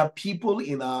 there are people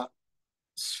in our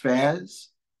spheres,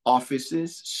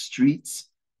 offices, streets,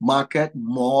 market,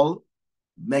 mall,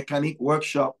 mechanic,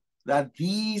 workshop, that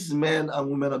these men and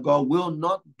women of God will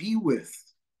not be with.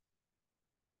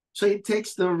 So it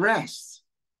takes the rest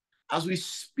as we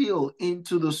spill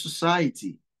into the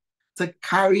society to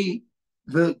carry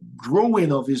the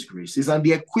growing of his graces and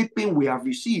the equipping we have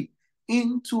received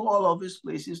into all of his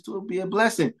places to be a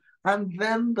blessing. And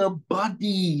then the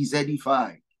body is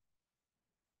edified.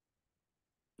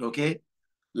 Okay?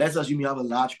 Let's assume you have a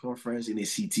large conference in a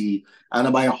city and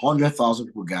about 100,000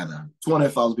 people gather.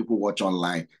 200,000 people watch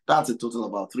online. That's a total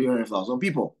of about 300,000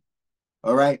 people.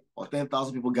 All right? Or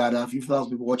 10,000 people gather,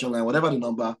 50,000 people watch online, whatever the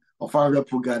number, or 500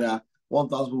 people gather,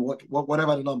 1,000 people watch,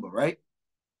 whatever the number, right?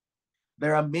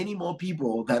 There are many more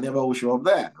people that never will show up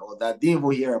there, or that didn't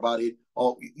even hear about it,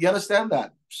 or you understand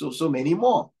that? So many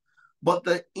more. But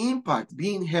the impact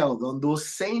being held on those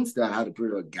saints that had a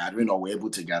period of gathering or were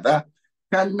able to gather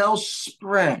can now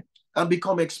spread and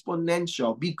become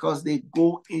exponential because they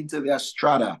go into their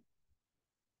strata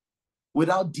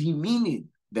without demeaning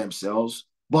themselves,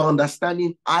 but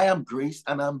understanding I am graced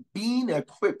and I'm being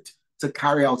equipped to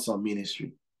carry out some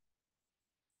ministry.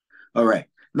 All right.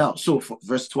 Now, so for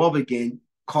verse 12 again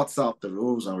cuts out the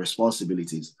roles and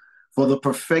responsibilities. For the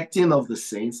perfecting of the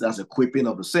saints, that's equipping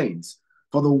of the saints.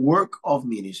 For the work of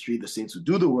ministry, the saints who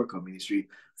do the work of ministry,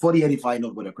 for the edifying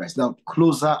of the Christ. Now,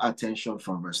 closer attention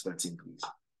from verse 13, please.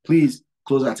 Please,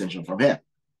 closer attention from here.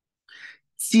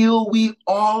 Till we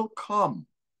all come.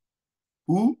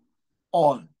 Who?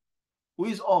 All. Who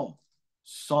is all?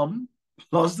 Some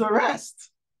plus the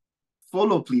rest.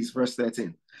 Follow, please, verse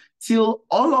 13. Till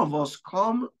all of us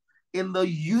come in the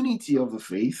unity of the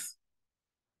faith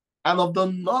and of the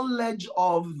knowledge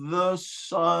of the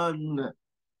Son.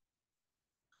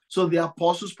 So the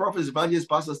apostles, prophets, evangelists,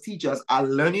 pastors, teachers are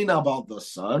learning about the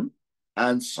Son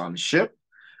and sonship,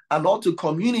 and ought to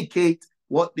communicate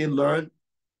what they learn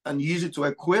and use it to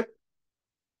equip,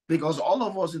 because all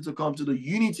of us need to come to the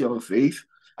unity of the faith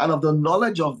and of the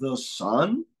knowledge of the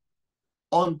Son,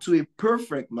 unto a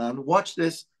perfect man. Watch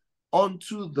this.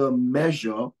 Unto the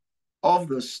measure of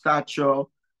the stature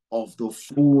of the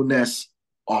fullness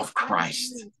of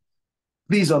Christ.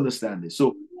 Please understand this.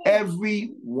 So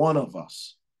every one of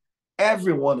us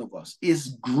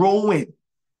is growing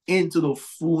into the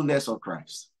fullness of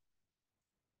Christ.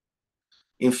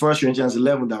 In 1 Corinthians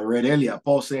 11 that I read earlier,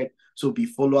 Paul said, so be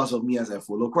followers of me as I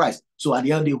follow Christ. So at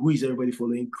the end of the day, who is everybody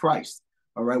following? Christ.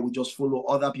 All right, we just follow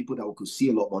other people that we could see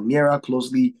a lot more nearer,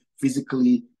 closely,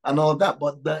 physically, and all that.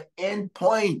 But the end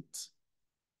point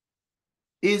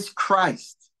is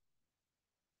Christ.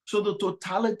 So the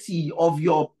totality of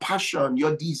your passion,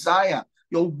 your desire,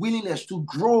 your willingness to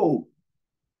grow.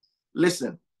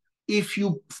 Listen, if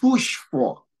you push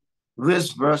for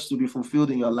this verse to be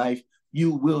fulfilled in your life,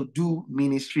 you will do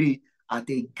ministry at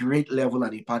a great level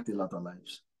and impact a lot of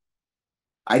lives.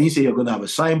 I didn't say you're going to have a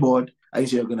signboard. I didn't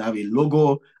say you're going to have a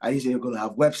logo. I didn't say you're going to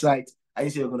have websites. I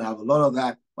didn't say you're going to have a lot of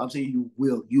that. But I'm saying you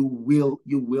will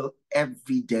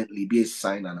evidently be a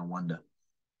sign and a wonder.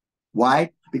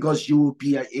 Why? Because you will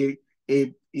be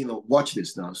watch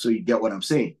this now so you get what I'm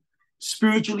saying.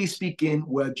 Spiritually speaking,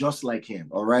 we're just like him,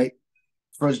 all right?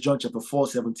 1 John chapter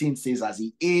 4:17 says, as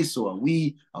he is, so are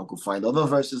we. I could find other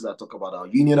verses that talk about our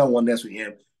union and oneness with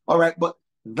him. All right, but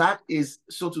that is,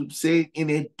 so to say, in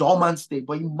a dormant state.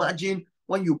 But imagine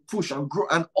when you push and grow,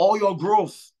 and all your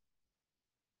growth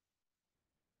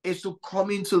is to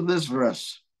come into this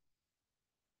verse.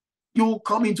 You'll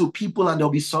come into people and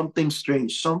there'll be something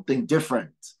strange, something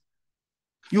different.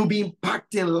 You'll be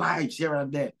impacting lives here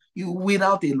and there. You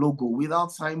without a logo,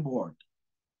 without signboard.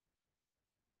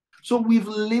 So we've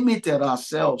limited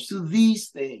ourselves to these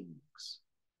things.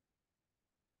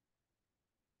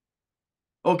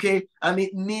 Okay, and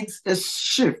it needs a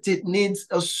shift, it needs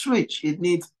a switch, it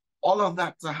needs all of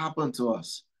that to happen to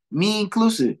us, me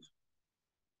inclusive.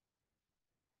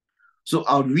 So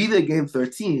I'll read again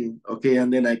 13, okay,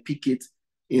 and then I pick it,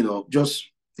 just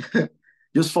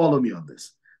just follow me on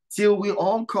this. Till we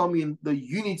all come in the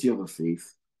unity of the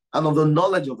faith and of the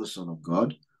knowledge of the Son of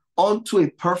God, unto a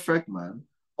perfect man,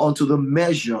 unto the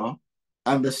measure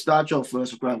and the stature of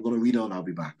fullness of Christ. I'm going to read it and I'll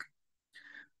be back.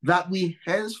 That we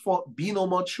henceforth be no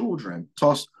more children,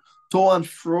 tossed to and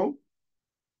fro,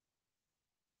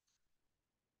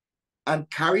 and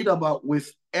carried about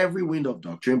with every wind of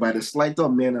doctrine by the sleight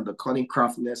of men and the cunning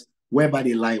craftiness, whereby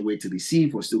they lie in wait to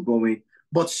deceive. We're still going,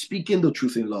 but speaking the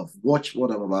truth in love. Watch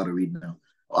what I'm about to read now.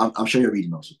 I'm sure you're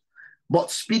reading also. But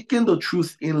speaking the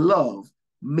truth in love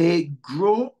may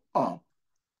grow up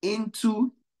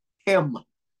into him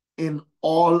in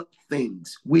all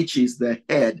things, which is the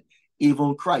head,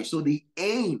 even Christ. So the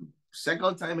aim,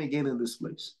 second time again in this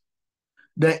place,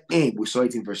 the aim, we saw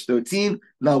it in verse 13.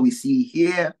 Now we see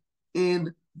here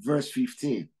in verse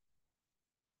 15.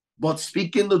 But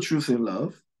speaking the truth in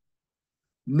love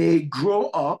may grow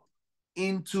up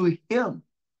into him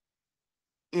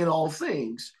in all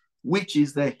things, which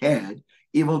is the head,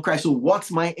 even Christ. So what's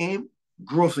my aim?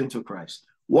 Growth into Christ.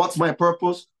 What's my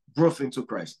purpose? Growth into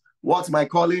Christ. What's my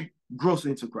calling? Growth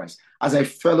into Christ. As I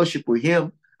fellowship with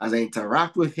him, as I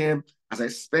interact with him, as I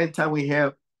spend time with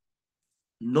him,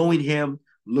 knowing him,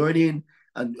 learning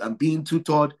and being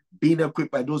tutored, being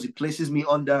equipped by those he places me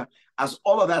under, as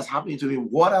all of that's happening to me,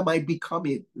 what am I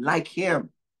becoming? Like him.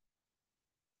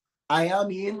 I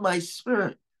am in my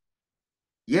spirit.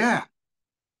 Yeah.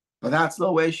 But that's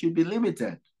not where it should be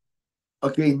limited.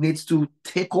 Okay, it needs to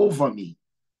take over me.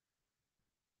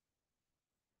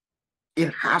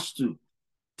 It has to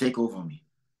take over me.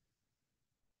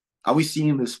 Are we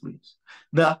seeing this, please?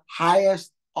 The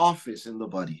highest office in the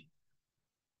body,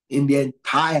 in the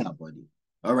entire body,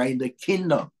 all right, in the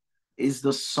kingdom, is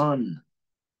the Son.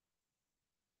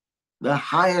 The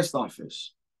highest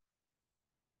office.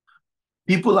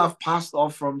 People have passed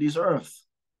off from this earth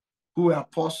who were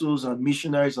apostles and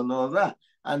missionaries and all of that.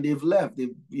 And they've left. They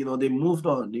moved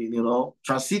on,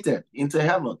 transited into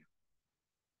heaven.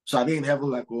 So are they in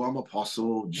heaven like, oh, I'm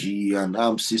Apostle G and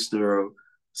I'm Sister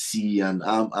C and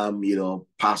I'm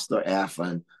Pastor F,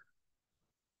 and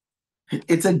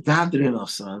it's a gathering of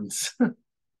sons.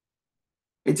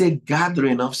 It's a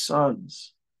gathering of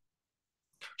sons.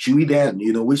 Should we then,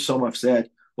 which some have said,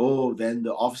 oh, then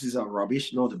the offices are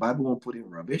rubbish? No, the Bible won't put in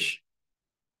rubbish.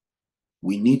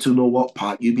 We need to know what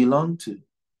part you belong to,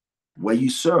 where you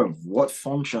serve, what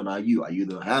function are you? Are you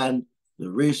the hand, the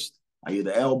wrist? Are you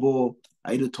the elbow?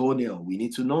 Are you the toenail? We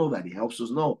need to know that. It helps us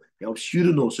know. It helps you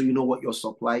to know so you know what your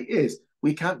supply is.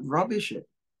 We can't rubbish it.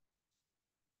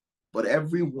 But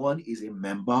everyone is a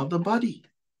member of the body.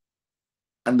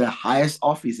 And the highest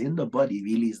office in the body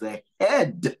really is the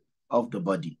head of the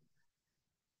body.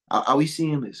 Are we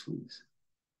seeing this, please?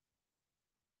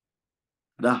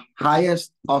 The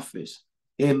highest office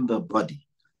in the body,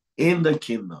 in the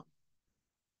kingdom,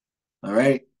 all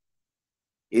right,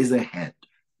 is the head,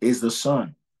 is the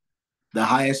son. The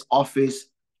highest office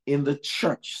in the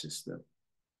church system.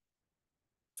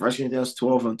 1 Corinthians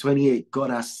 12 and 28,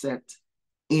 God has set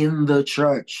in the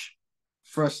church,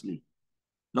 firstly,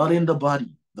 not in the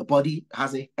body. The body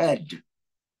has a head.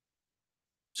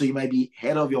 So you might be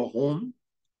head of your home,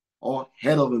 or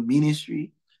head of a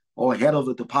ministry, or head of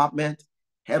a department,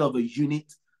 head of a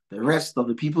unit. The rest of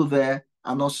the people there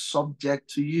are not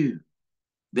subject to you.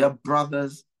 They're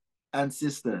brothers and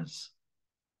sisters.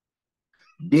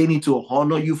 They need to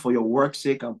honor you for your work's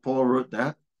sake, and Paul wrote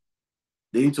that.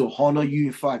 They need to honor you.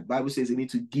 In fact, the Bible says they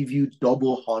need to give you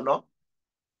double honor.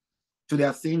 So there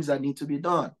are things that need to be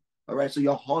done. All right, so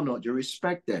you're honored, you're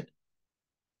respected.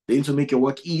 They need to make your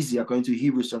work easy, according to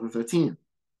Hebrews chapter 13.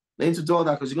 They need to do all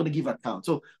that because you're going to give account.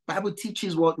 So Bible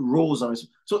teaches what roles are.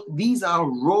 So these are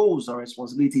roles and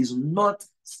responsibilities, not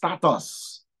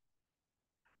status.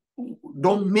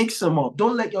 Don't mix them up.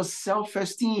 Don't let your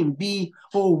self-esteem be,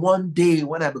 oh, one day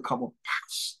when I become a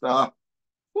pastor,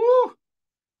 woo,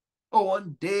 oh,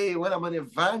 one day when I'm an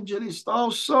evangelist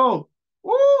also,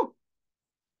 woo,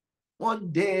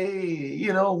 one day,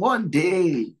 one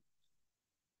day.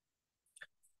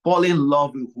 Fall in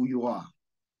love with who you are.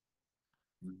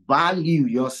 Value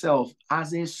yourself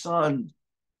as a son,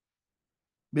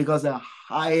 because the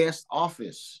highest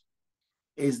office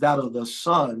is that of the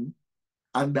son,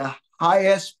 and the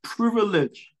highest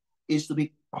privilege is to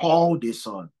be called a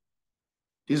son.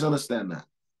 Please understand that.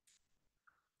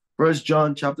 1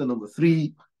 John chapter number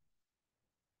 3.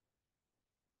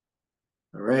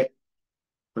 All right.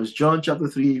 1 John chapter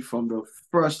 3 from the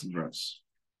first verse.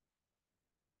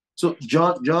 So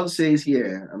John says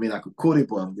here, I could quote it,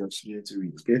 but I'm just going to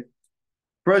read, okay?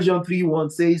 1 John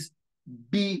 3:1 says,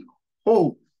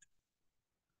 behold,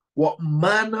 what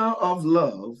manner of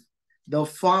love the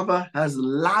Father has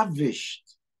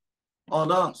lavished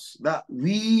on us, that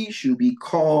we should be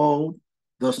called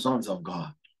the sons of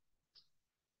God.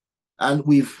 And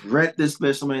we've read this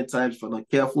so many times. If we're not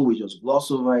careful, we just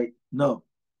gloss over it. No.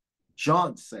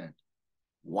 John said,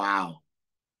 wow.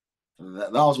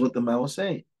 That was what the man was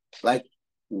saying. Like,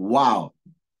 wow.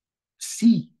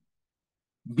 See,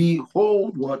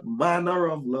 behold what manner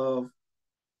of love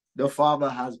the Father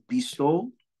has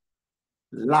bestowed,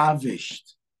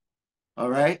 lavished. All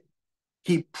right?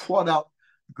 He poured out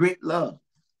great love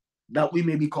that we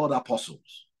may be called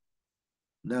apostles.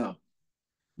 No.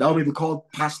 That we may be called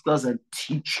pastors and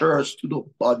teachers to the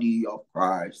body of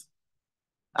Christ.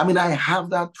 I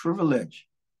have that privilege.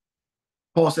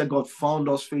 Paul said God found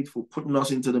us faithful, putting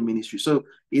us into the ministry. So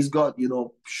is God,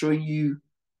 showing you,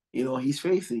 his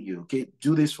faith in you. Okay,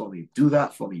 do this for me, do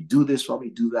that for me, do this for me,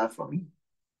 do that for me.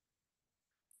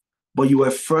 But you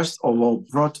were first of all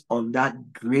brought on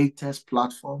that greatest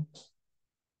platform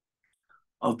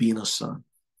of being a son.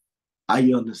 Are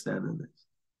you understanding this?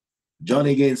 John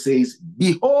again says,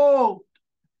 behold,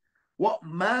 what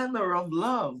manner of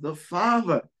love the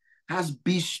Father has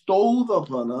bestowed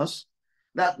upon us,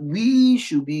 that we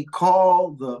should be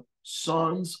called the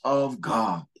sons of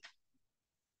God.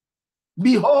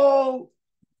 Behold.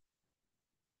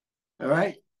 All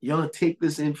right, you want to take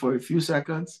this in for a few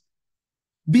seconds?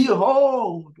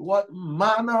 Behold, what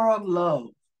manner of love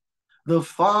the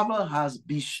Father has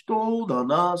bestowed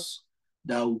on us,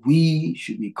 that we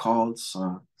should be called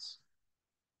sons.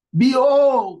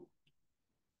 Behold,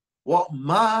 what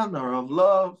manner of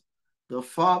love the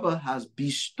Father has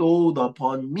bestowed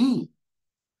upon me,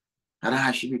 that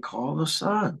I should be called a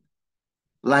son.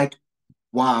 Like,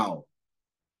 wow.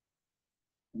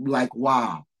 Like,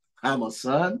 wow. I'm a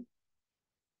son.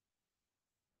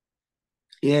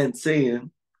 He ain't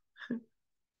saying,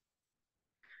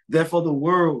 therefore the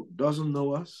world doesn't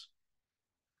know us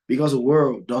because the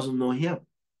world doesn't know him.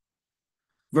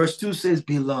 Verse 2 says,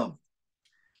 beloved,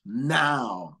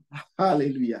 now,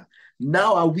 hallelujah,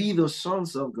 now are we the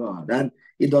sons of God, and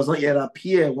it does not yet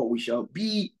appear what we shall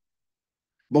be,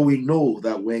 but we know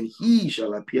that when he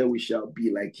shall appear, we shall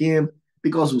be like him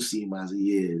because we see him as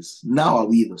he is. Now are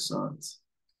we the sons.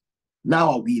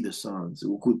 Now are we the sons.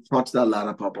 We could touch that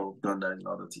latter part, but we've done that in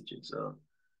other teachings. So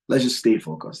let's just stay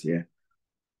focused here.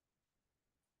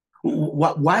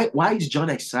 Why is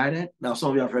John excited? Now, some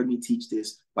of you have heard me teach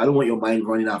this, but I don't want your mind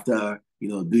running after,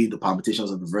 doing the palpitations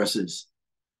of the verses.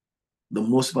 The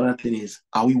most important thing is,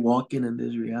 are we walking in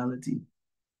this reality?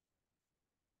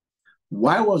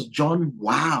 Why was John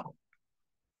wow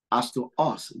as to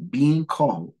us being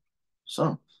called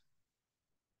sons?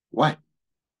 Why?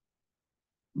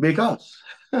 Because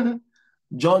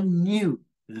John knew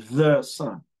the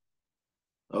Son.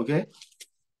 Okay?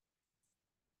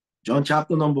 John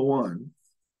chapter number 1,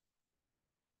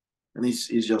 and it's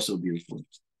just so beautiful.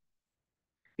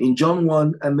 In John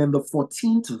 1, and then the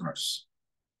 14th verse,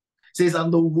 it says,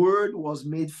 and the Word was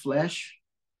made flesh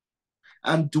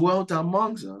and dwelt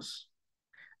amongst us,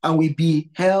 and we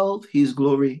beheld his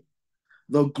glory,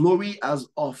 the glory as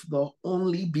of the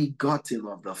only begotten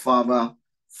of the Father,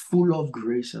 full of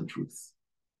grace and truth.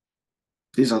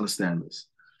 Please understand this.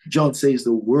 John says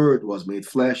the Word was made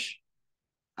flesh,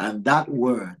 and that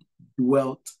Word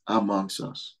dwelt amongst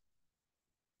us.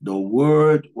 The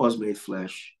Word was made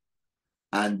flesh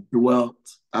and dwelt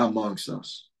amongst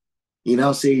us. He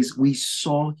now says, we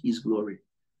saw his glory.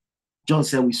 John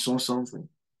said we saw something.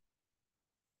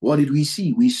 What did we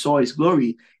see? We saw his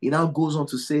glory. He now goes on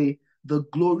to say, the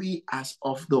glory as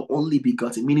of the only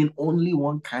begotten, meaning only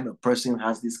one kind of person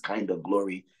has this kind of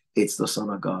glory. It's the Son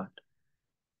of God.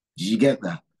 Did you get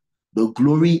that? The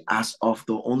glory as of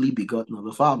the only begotten of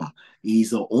the Father.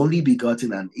 He's the only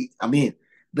begotten, and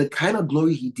the kind of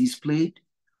glory he displayed,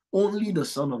 only the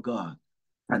Son of God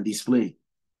can display.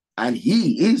 And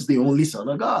he is the only Son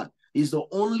of God. He's the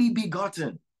only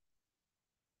begotten.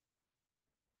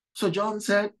 So John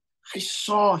said, I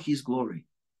saw his glory.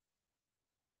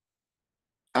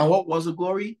 And what was the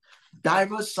glory?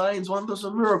 Diverse signs, wonders,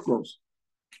 and miracles.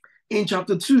 In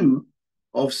chapter 2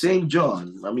 of St.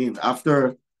 John,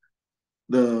 after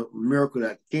the miracle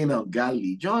at Cana of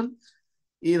Galilee, John,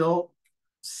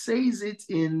 says it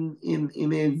in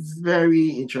a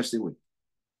very interesting way.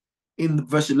 In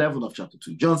verse 11 of chapter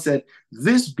 2, John said,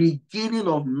 this beginning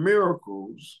of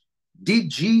miracles did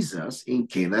Jesus in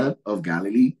Cana of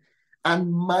Galilee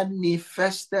and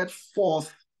manifested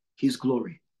forth his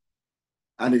glory.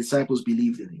 And the disciples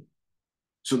believed in him.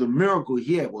 So the miracle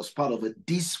here was part of a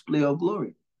display of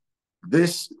glory.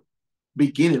 This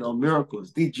beginning of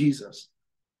miracles did Jesus,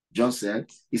 John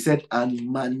said, he said,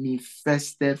 and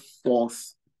manifested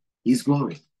forth his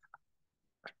glory.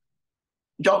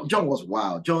 John was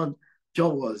wild. John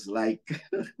was like,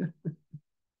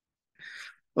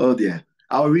 oh dear.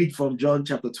 I'll read from John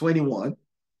chapter 21.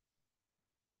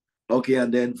 Okay,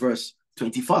 and then verse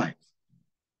 25.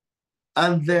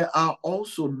 And there are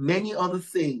also many other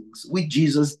things which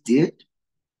Jesus did,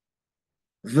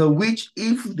 the which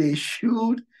if they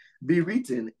should be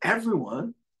written,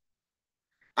 everyone,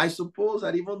 I suppose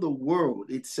that even the world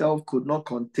itself could not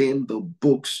contain the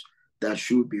books that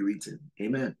should be written.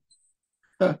 Amen.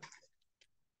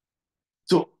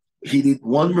 So he did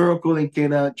one miracle in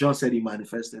Cana. John said he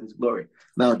manifested his glory.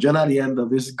 Now, John at the end of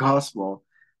this gospel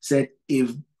said,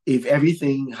 if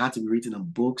everything had to be written in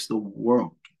books, the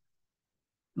world,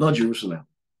 not Jerusalem,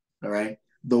 all right,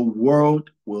 the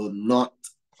world will not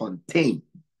contain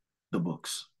the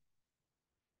books.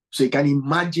 So you can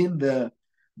imagine the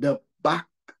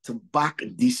back-to-back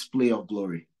display of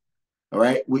glory. All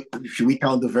right, should we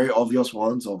count the very obvious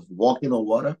ones of walking on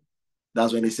water?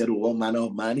 That's when they said, well, what manner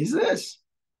of man is this?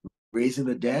 Raising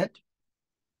the dead?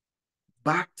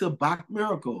 Back-to-back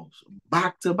miracles,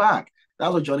 back-to-back.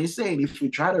 That's what John is saying. If we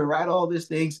try to write all these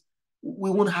things,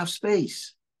 we won't have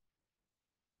space.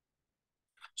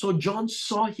 So John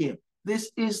saw him. This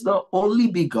is the only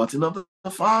begotten of the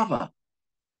Father.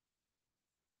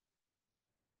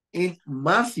 In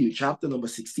Matthew chapter number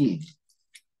 16,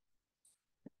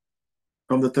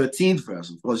 from the 13th verse,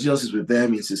 of course, Jesus is with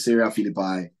them in Caesarea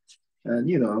Philippi.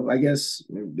 And, I guess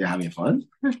they're having fun.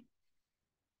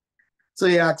 So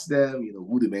he asks them,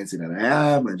 who do men say that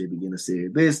I am? And they begin to say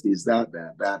this,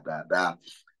 that.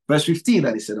 Verse 15,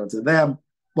 and he said unto them,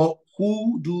 but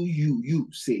who do you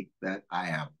say that I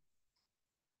am?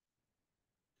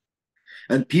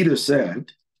 And Peter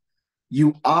said,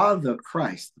 you are the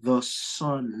Christ, the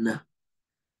Son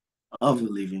of the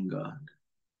living God.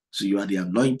 So you are the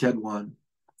anointed one,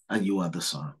 and you are the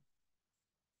Son.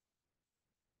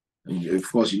 And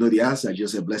of course, you know the answer. I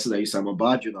just said, blessed are you, Simon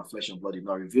Bar-Jonah, not flesh and blood did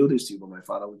not reveal this to you, but my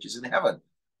Father which is in heaven.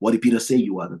 What did Peter say?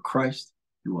 You are the Christ,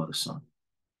 you are the Son.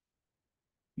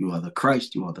 You are the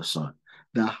Christ, you are the Son.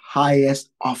 The highest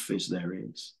office there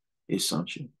is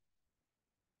sonship.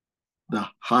 The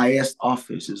highest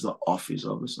office is the office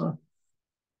of the Son.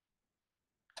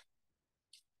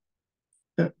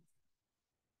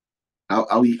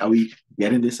 Are we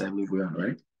getting this? I believe we are,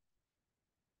 right?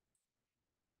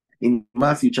 In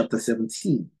Matthew chapter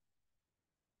 17.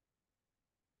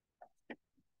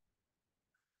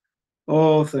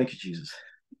 Oh, thank you, Jesus.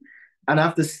 And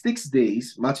after 6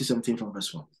 days, Matthew 17 from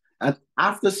verse 1. And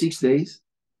after 6 days,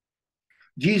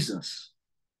 Jesus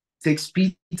takes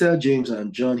Peter, James,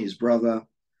 and John, his brother,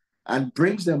 and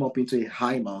brings them up into a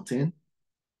high mountain.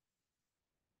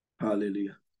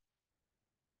 Hallelujah.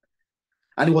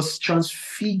 And he was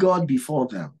transfigured before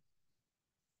them.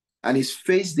 And his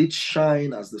face did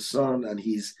shine as the sun, and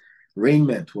his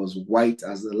raiment was white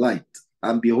as the light.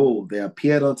 And behold, there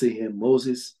appeared unto him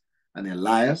Moses and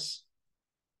Elias,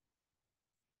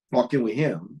 talking with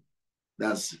him.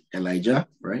 That's Elijah,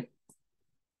 right?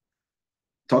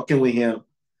 Talking with him.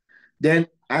 Then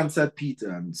answered Peter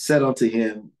and said unto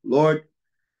him, Lord,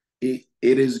 it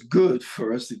is good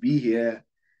for us to be here.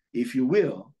 If you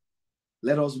will,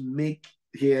 let us make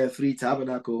here 3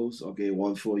 tabernacles. Okay,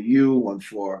 one for you, one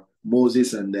for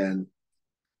Moses, and then,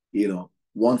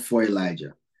 one for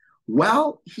Elijah.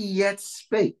 While he yet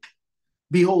spake,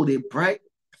 behold, a bright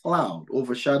cloud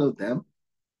overshadowed them.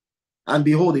 And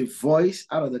behold, a voice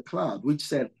out of the cloud, which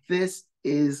said, This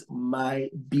is my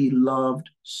beloved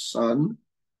Son,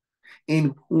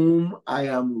 in whom I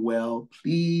am well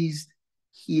pleased.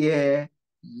 Hear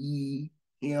ye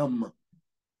him.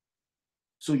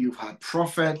 So you've had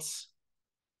prophets,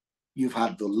 you've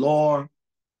had the law.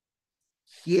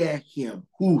 Hear him.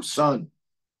 Who? Son.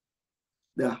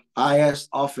 The highest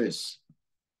office.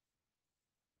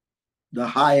 The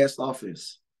highest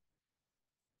office.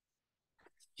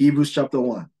 Hebrews chapter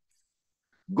 1.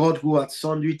 God, who at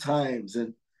sundry times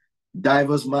and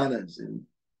divers manners in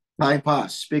time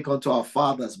past spake unto our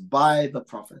fathers by the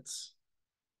prophets,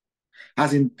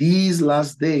 has in these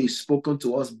last days spoken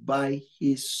to us by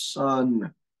his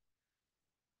Son,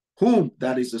 whom,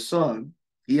 that is the Son,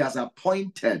 he has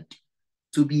appointed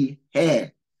to be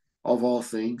heir of all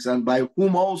things, and by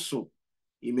whom also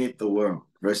he made the world.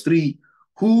 Verse 3,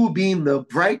 who being the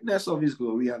brightness of his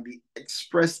glory and the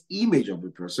express image of the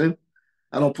person,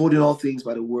 and upholding all things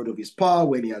by the word of his power,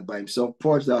 when he had by himself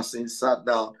purged our sins, sat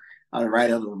down at the right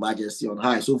hand of the majesty on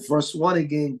high. So verse 1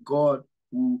 again, God,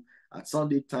 who at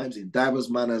Sunday times in diverse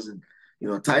manners and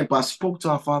time past spoke to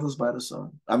our fathers by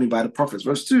the prophets.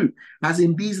 Verse 2, has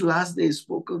in these last days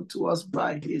spoken to us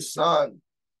by his Son.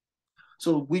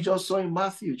 So we just saw in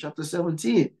Matthew chapter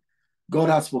 17, God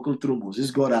has spoken through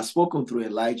Moses. God has spoken through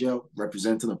Elijah,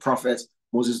 representing the prophets,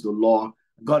 Moses, the law.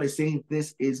 God is saying,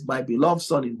 this is my beloved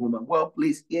Son in whom I'm well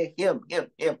pleased. Hear him.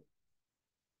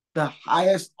 The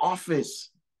highest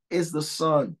office is the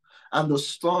Son. And the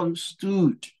Son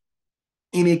stood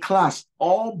in a class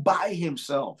all by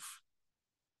himself.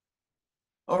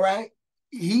 All right?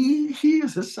 He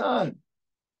is the Son.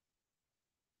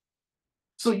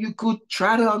 So you could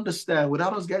try to understand,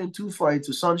 without us getting too far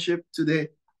into sonship today,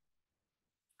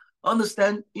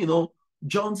 understand,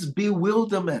 John's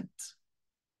bewilderment.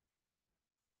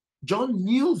 John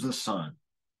knew the Son.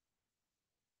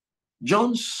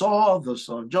 John saw the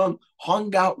Son. John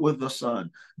hung out with the Son.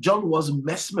 John was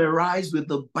mesmerized with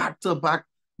the back-to-back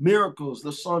miracles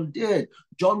the Son did.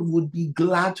 John would be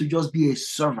glad to just be a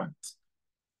servant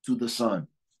to the Son.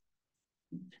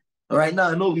 All right, now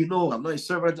I know I'm not a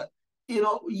servant.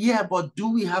 Yeah, but do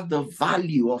we have the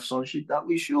value of sonship that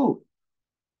we should?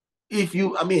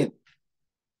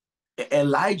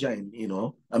 Elijah,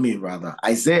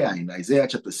 Isaiah in Isaiah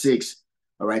chapter 6,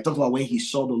 all right, talk about when he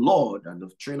saw the Lord and the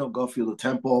train of God filled the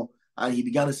temple, and he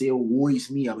began to say, oh, woe is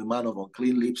me, I'm a man of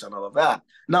unclean lips and all of that.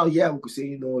 Now, yeah, we could say,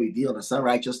 he didn't understand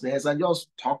righteousness and just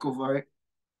talk over it.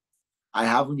 I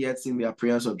haven't yet seen the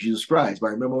appearance of Jesus Christ, but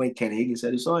I remember when Ken Hagin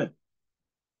said he saw him.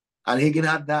 And Hagin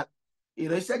had that, he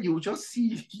said you just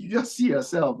see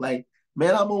yourself like,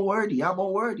 man, I'm unworthy.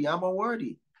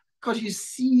 Because you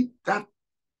see that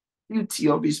beauty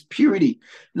of his purity.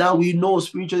 Now we know,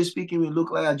 spiritually speaking, we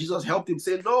look like that. Jesus helped him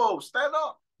say, no, stand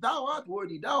up. Thou art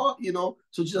worthy.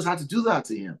 So Jesus had to do that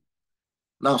to him.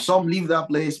 Now, some leave that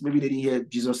place. Maybe they didn't hear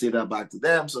Jesus say that back to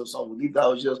them. So some will leave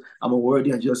that. Just, I'm unworthy.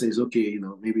 And Jesus says, okay,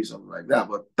 maybe something like that.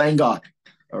 But thank God.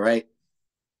 All right.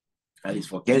 And it's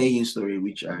for Kenny story,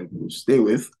 which I will stay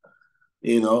with.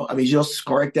 I mean, just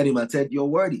corrected him and said, you're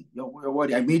worthy. You're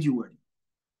worthy. I made you worthy.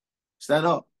 Stand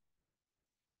up.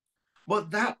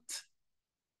 But that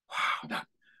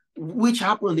which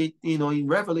happened, in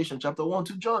Revelation chapter 1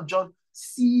 to John. John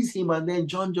sees him and then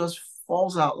John just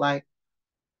falls out like,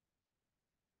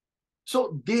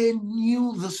 so they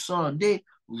knew the Son. They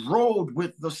rode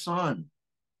with the Son.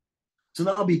 To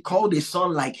now be called a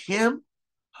son like him?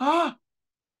 Huh?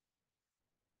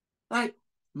 Like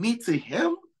me to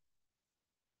him?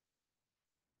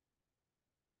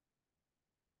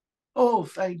 Oh,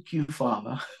 thank you,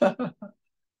 Father.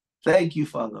 Thank you,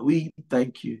 Father. We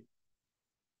thank you.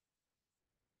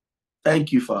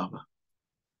 Thank you, Father.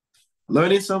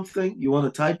 Learning something? You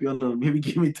want to type? You want to maybe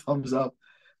give me thumbs up?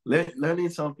 Learning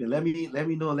something. Let me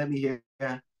know. Let me hear.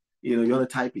 You want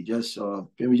to type it? Just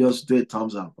maybe just do it.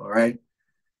 Thumbs up. All right.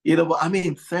 But I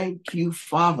mean, thank you,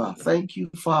 Father. Thank you,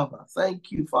 Father.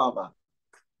 Thank you, Father.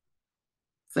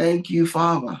 Thank you,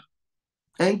 Father.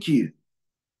 Thank you.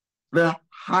 The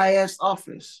highest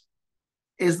office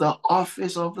is the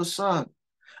office of the Son.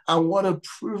 And what a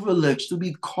privilege to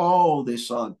be called a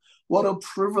son. What a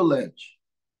privilege.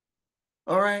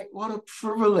 All right. What a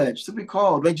privilege to be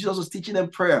called. When Jesus was teaching them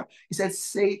prayer, he said,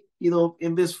 say,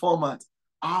 in this format,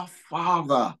 our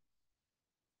Father.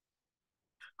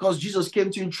 Because Jesus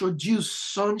came to introduce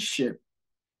sonship.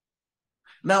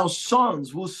 Now,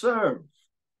 sons will serve.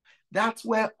 That's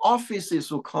where offices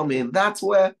will come in. That's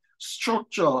where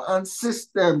structure and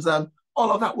systems and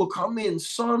all of that will come in.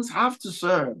 Sons have to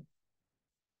serve,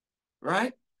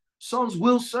 right? Sons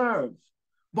will serve.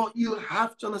 But you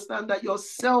have to understand that your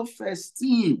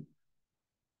self-esteem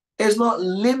is not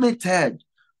limited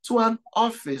to an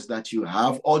office that you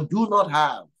have or do not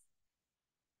have.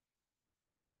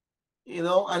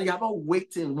 And you're not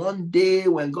waiting one day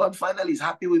when God finally is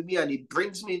happy with me and he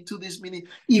brings me into this meaning.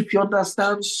 If you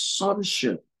understand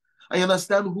sonship and you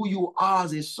understand who you are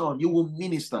as a son, you will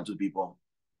minister to people.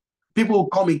 People will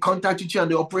come in contact with you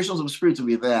and the operations of the Spirit will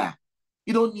be there.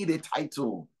 You don't need a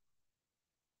title.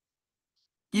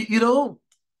 You don't.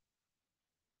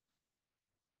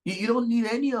 You don't need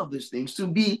any of these things to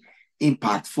be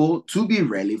impactful, to be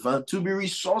relevant, to be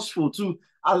resourceful, to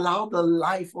allow the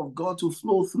life of God to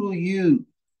flow through you.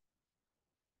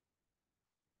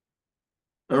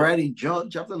 All right, in John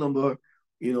chapter number,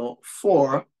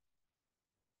 4,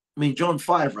 John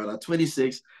 5, rather,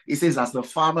 26, it says, as the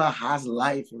Father has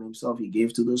life in himself, he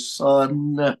gave to the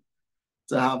Son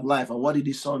to have life. And what did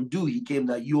the Son do? He came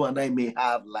that you and I may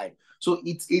have life. So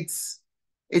it's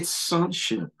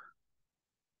sonship.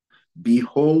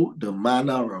 Behold the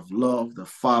manner of love the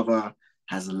Father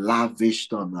has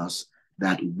lavished on us,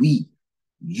 that we,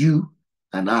 you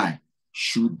and I,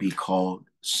 should be called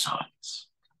sons.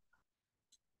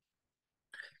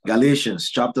 Galatians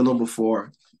chapter number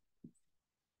 4.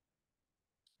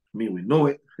 I mean, we know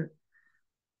it.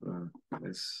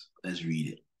 Let's read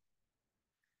it.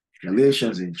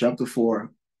 Galatians in chapter 4.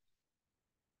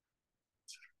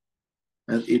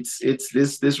 And it's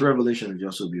this revelation is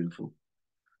just so beautiful.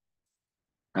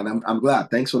 And I'm glad.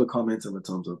 Thanks for the comments and the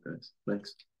thumbs up, guys.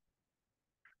 Thanks.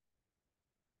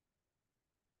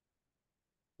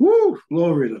 Woo!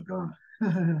 Glory to God.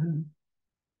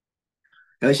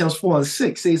 Galatians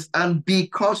 4:6 says, and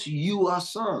because you are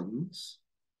sons,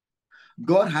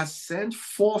 God has sent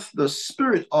forth the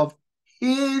Spirit of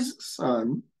his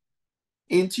Son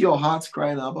into your hearts,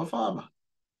 crying, Abba, Father.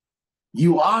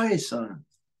 You are a son.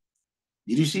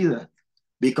 Did you see that?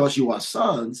 Because you are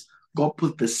sons, God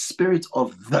put the Spirit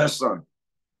of the Son,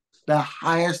 the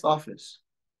highest office.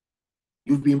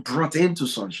 You've been brought into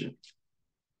sonship.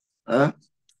 Huh?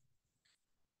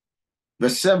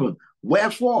 Verse 7,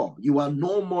 wherefore you are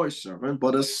no more a servant,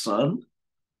 but a son.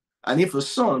 And if a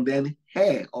son, then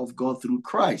heir of God through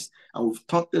Christ. And we've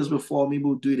taught this before. Maybe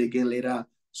we'll do it again later.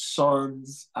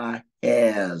 Sons are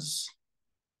heirs.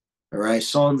 All right.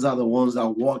 Sons are the ones that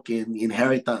walk in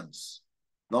inheritance,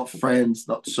 not friends,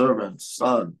 not servants,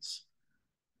 sons.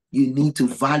 You need to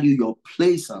value your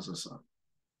place as a son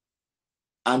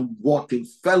and walk in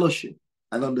fellowship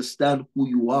and understand who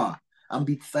you are and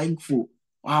be thankful.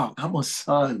 Wow, I'm a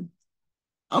son.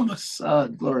 I'm a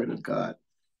son. Glory to God.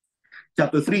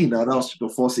 Chapter 3, now that was chapter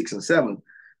 4, 6, and 7.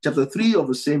 Chapter 3 of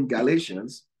the same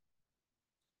Galatians.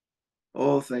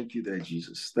 Oh, thank you there,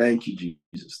 Jesus. Thank you,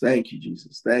 Jesus. Thank you,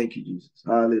 Jesus. Thank you, Jesus.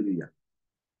 Hallelujah.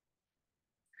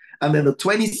 And then the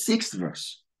 26th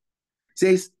verse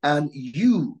says, and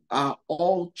you are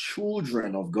all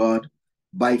children of God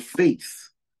by faith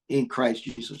in Christ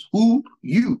Jesus. Who?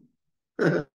 You.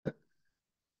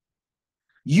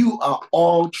 You are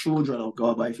all children of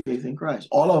God by faith in Christ.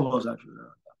 All of us are children of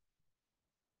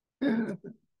God.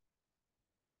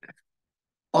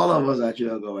 All of us actually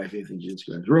are going by faith in Jesus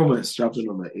Christ. Romans chapter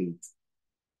number 8.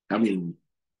 I mean,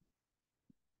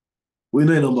 we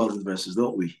know a number of the verses,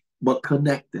 don't we? But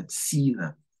connect them, see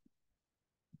them,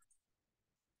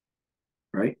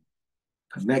 right?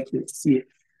 Connect it, see it,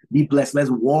 be blessed.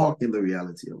 Let's walk in the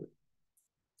reality of it.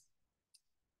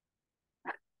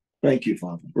 Thank you,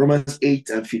 Father. Romans 8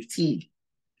 and 15.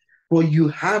 For you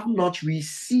have not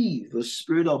received the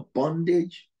spirit of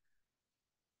bondage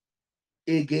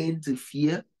again to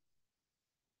fear,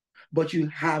 but you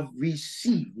have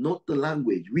received, not the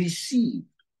language, received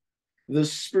the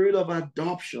spirit of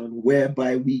adoption,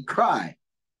 whereby we cry,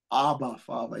 Abba,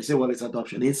 Father. I say, well, it's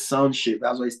adoption, it's sonship.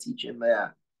 That's what it's teaching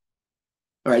there.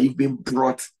 All right, you've been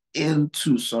brought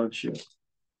into sonship.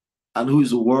 And who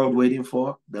is the world waiting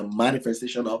for? The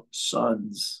manifestation of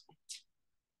sons.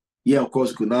 Yeah, of course,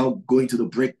 we could now go into the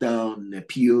breakdown, the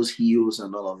peos, heels,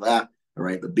 and all of that. All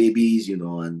right, the babies,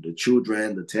 and the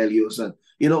children, the telios, and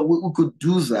we could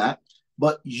do that.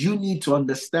 But you need to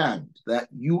understand that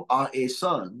you are a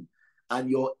son, and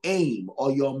your aim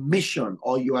or your mission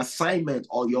or your assignment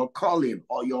or your calling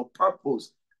or your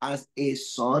purpose as a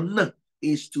son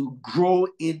is to grow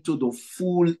into the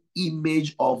full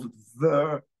image of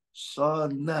the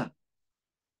son.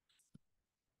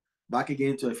 Back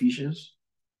again to Ephesians.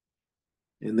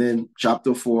 And then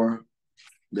chapter 4,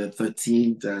 the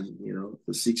 13th and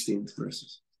the 16th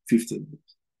verses, 15th.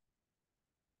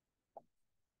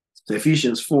 So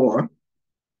Ephesians 4,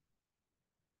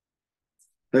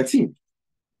 13.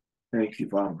 Thank you,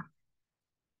 Father.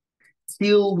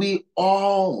 Till we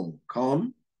all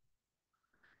come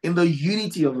in the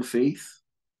unity of the faith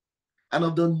and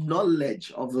of the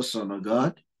knowledge of the Son of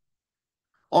God,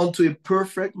 unto a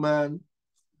perfect man,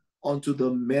 unto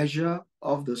the measure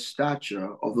of the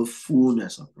stature of the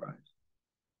fullness of Christ.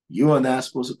 You and I are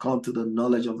supposed to come to the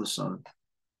knowledge of the Son.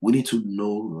 We need to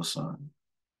know the Son.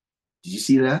 Did you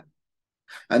see that?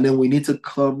 And then we need to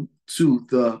come to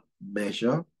the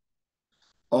measure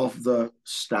of the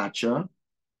stature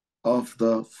of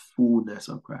the fullness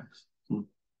of Christ. We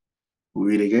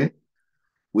read again.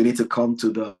 We need to come to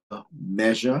the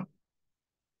measure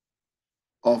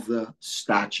of the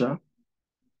stature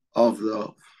of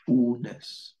the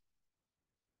fullness.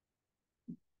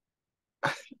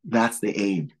 That's the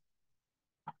aim.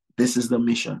 This is the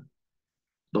mission.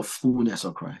 The fullness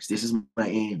of Christ. This is my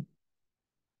aim.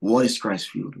 What is Christ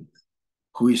filled with?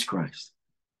 Who is Christ?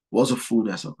 What's the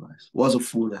fullness of Christ? What's the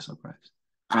fullness of Christ?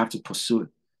 I have to pursue it.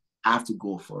 I have to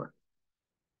go for it.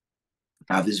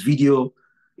 I have this video.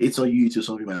 It's on YouTube.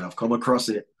 Some of you might have come across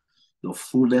it. The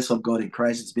fullness of God in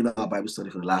Christ. It's been our Bible study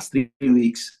for the last 3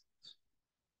 weeks.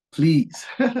 Please.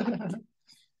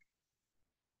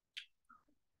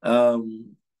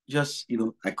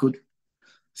 I could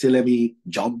say, let me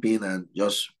jump in and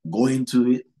just go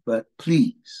into it. But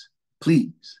please,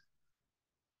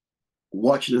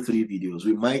 watch the 3 videos.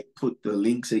 We might put the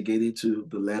links again into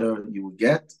the letter you will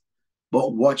get.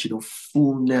 But watch the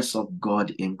fullness of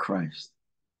God in Christ.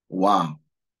 Wow.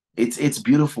 It's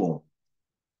beautiful.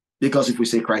 Because if we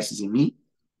say Christ is in me,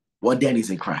 what then is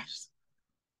in Christ?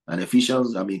 And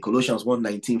Colossians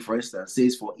 1:19, for instance,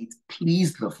 says, for it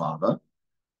pleased the Father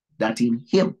that in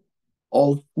him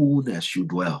all fullness should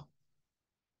dwell.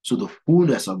 So the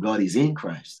fullness of God is in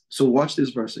Christ. So watch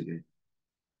this verse again.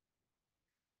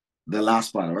 The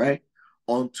last part, all right?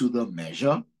 Unto the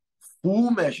measure,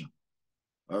 full measure,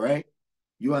 all right?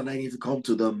 You and I need to come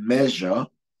to the measure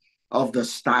of the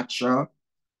stature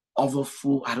of a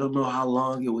full. I don't know how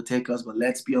long it will take us, but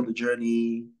let's be on the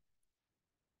journey.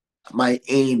 My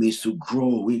aim is to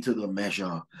grow into the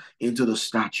measure, into the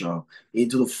stature,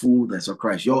 into the fullness of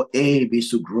Christ. Your aim is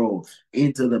to grow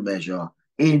into the measure,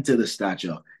 into the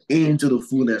stature, into the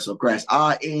fullness of Christ.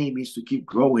 Our aim is to keep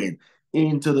growing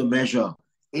into the measure,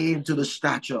 into the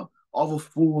stature of the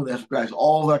fullness of Christ.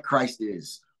 All that Christ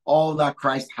is, all that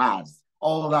Christ has,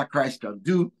 all that Christ can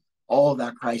do, all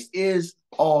that Christ is,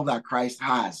 all that Christ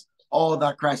has, all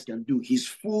that Christ can do. His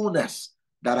fullness,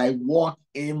 that I walk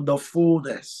in the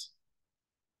fullness.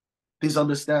 Please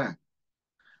understand.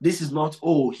 This is not,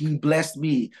 oh, he blessed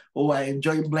me. Oh, I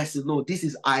enjoy blessing. No, this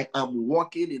is, I am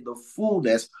walking in the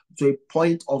fullness to a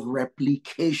point of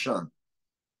replication.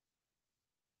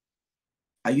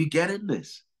 Are you getting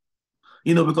this?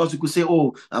 Because you could say,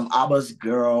 oh, I'm Abba's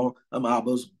girl. I'm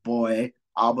Abba's boy.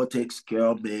 Abba takes care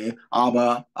of me.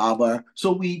 Abba.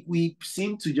 So we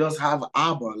seem to just have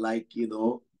Abba,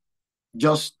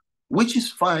 which is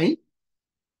fine.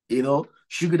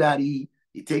 Sugar daddy,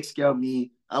 he takes care of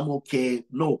me. I'm okay.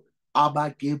 No,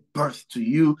 Abba gave birth to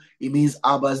you. It means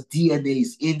Abba's DNA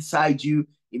is inside you.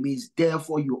 It means,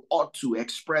 therefore, you ought to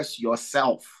express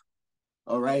yourself.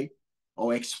 All right?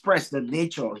 or express the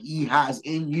nature he has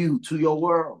in you to your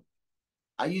world.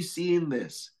 Are you seeing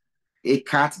this? A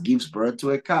cat gives birth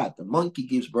to a cat. A monkey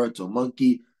gives birth to a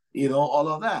monkey, all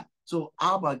of that. So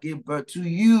Abba gave birth to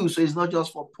you. So it's not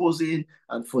just for posing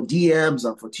and for DMs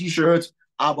and for t-shirts.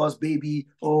 Abba's baby,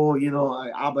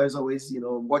 Abba is always,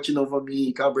 watching over me.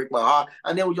 He can't break my heart.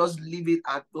 And then we just leave it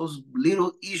at those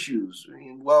little issues. I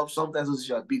mean, well, sometimes those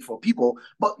issues are big for people,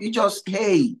 but you just,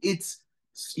 hey,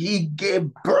 he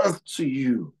gave birth to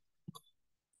you.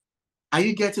 Are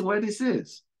you getting where this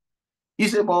is? You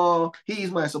say, well, he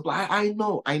is my supply. I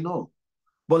know.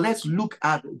 But let's look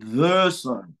at the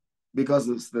Son. Because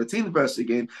the 13th verse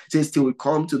again says, till we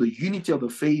come to the unity of the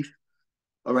faith,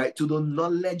 all right, to the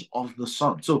knowledge of the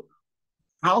Son. So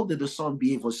how did the Son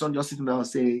behave? Was Son just sitting down and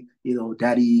say,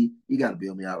 Daddy, you got to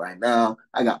bail me out right now.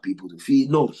 I got people to feed.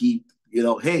 No, he,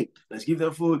 hey, let's give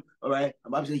them food. All right.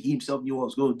 I'm about to say he himself knew what I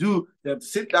was going to do. They have to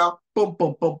sit down. Boom,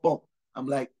 boom, boom, boom. I'm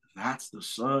like, that's the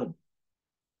Son.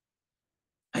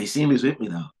 Are you seeing this with me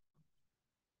now?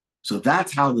 So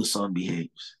that's how the Son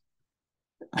behaves.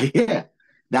 Yeah,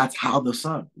 that's how the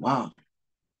Son. Wow.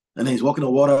 And then he's walking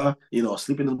on water,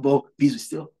 sleeping in the boat, peace be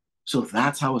still. So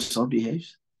that's how a son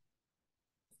behaves.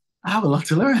 I have a lot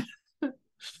to learn.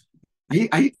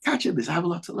 Are you catching this? I have a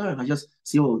lot to learn. I just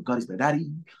see, oh, God is my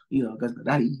daddy, God's my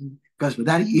daddy, God's my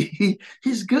daddy.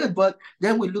 He's good. But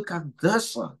then we look at the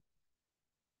Son.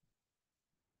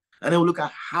 And then we look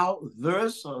at how the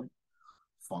Son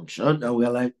functioned, and we're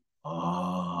like,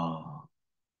 oh,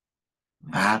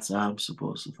 that's how I'm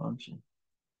supposed to function.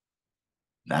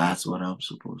 That's what I'm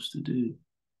supposed to do.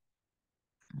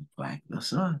 Like the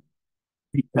Son.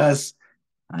 Because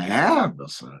I am the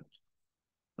Son,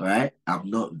 right? I'm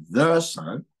not the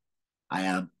Son. I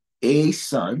am a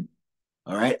son,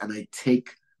 all right? And I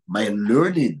take my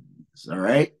learnings, all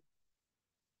right,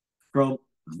 from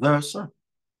the Son.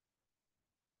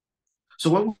 So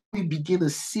when we begin to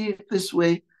see it this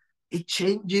way, it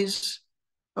changes,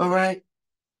 all right,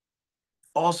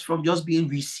 us from just being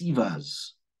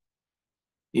receivers,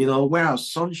 where our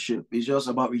sonship is just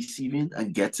about receiving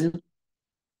and getting.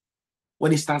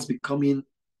 When it starts becoming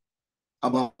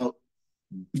about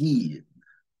being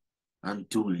and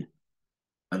doing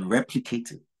and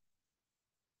replicating.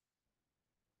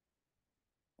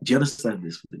 Do you understand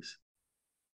this, please?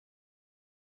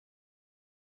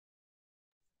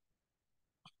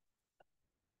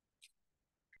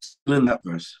 Still in that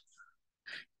verse.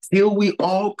 Till we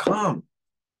all come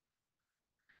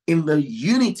in the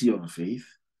unity of the faith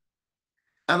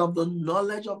and of the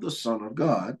knowledge of the Son of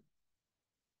God,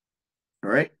 all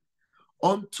right,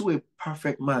 unto a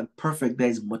perfect man, perfect that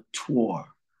is mature.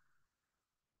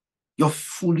 You're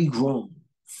fully grown,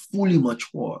 fully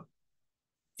mature,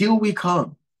 till we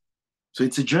come. So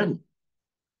it's a journey,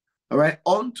 all right,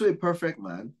 unto a perfect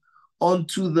man,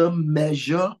 unto the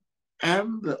measure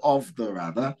and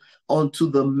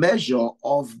unto the measure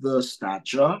of the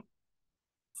stature,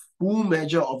 full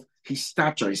measure of his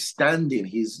stature, his standing,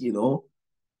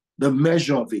 the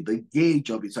measure of it, the gauge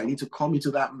of it. So I need to come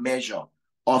into that measure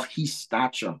of his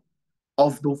stature,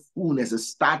 of the fullness, the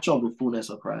stature of the fullness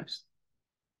of Christ.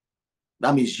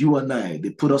 That means you and I,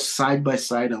 they put us side by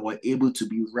side and we're able to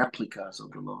be replicas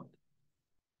of the Lord.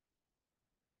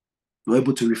 We're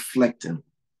able to reflect him.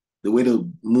 The way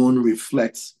the moon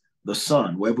reflects the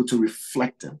sun, we're able to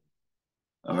reflect him.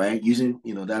 All right, using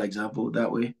that example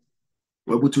that way,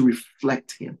 we're able to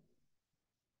reflect him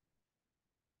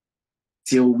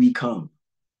till we come,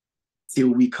 till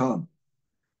we come,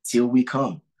 till we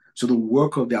come. So the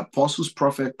work of the apostles,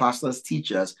 prophets, pastors,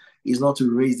 teachers is not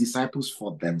to raise disciples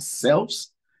for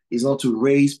themselves. It's not to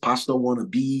raise pastor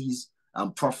wannabes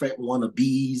and prophet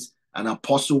wannabes and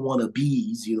apostle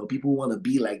wannabes. People want to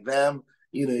be like them.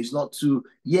 It's not to,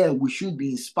 we should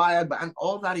be inspired, and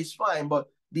all that is fine. But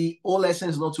the whole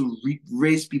essence is not to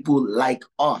raise people like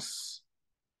us.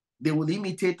 They will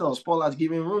imitate us. Paul has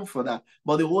given room for that.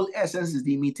 But the whole essence is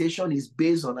the imitation is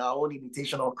based on our own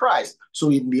imitation of Christ. So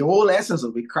in the whole essence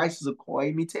of it, Christ is a core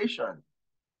imitation.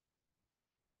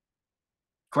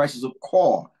 Christ is a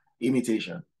core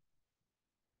imitation.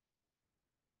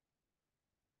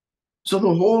 So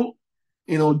the whole,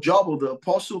 job of the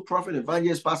apostle, prophet,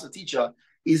 evangelist, pastor, teacher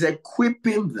is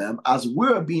equipping them as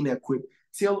we're being equipped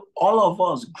till all of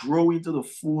us grow into the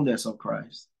fullness of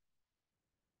Christ.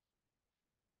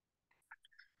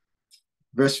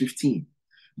 Verse 15.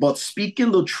 But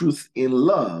speaking the truth in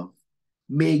love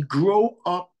may grow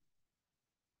up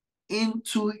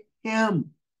into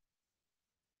him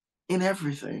in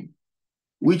everything,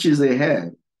 which is the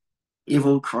head,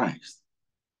 even Christ.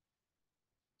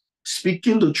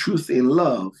 Speaking the truth in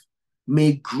love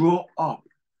may grow up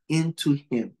into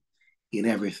him in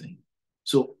everything.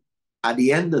 So at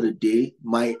the end of the day,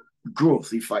 my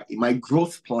my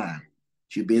growth plan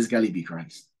should basically be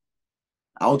Christ.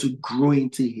 I want to grow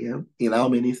into him in how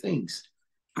many things?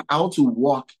 I want to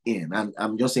walk in, and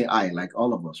I'm just saying I, like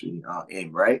all of us really, our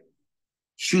aim, right?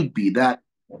 Should be that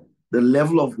the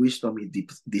level of wisdom is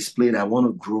displayed. I want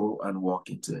to grow and walk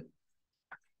into it.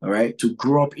 All right. To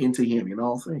grow up into him in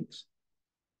all things.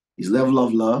 His level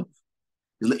of love,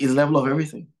 his level of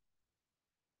everything.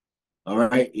 All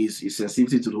right. His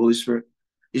sensitivity to the Holy Spirit.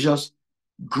 It's just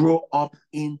grow up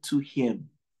into him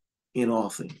in all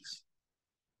things.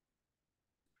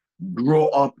 Grow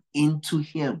up into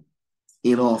him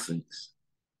in all things.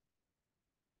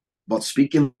 But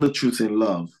speaking the truth in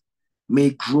love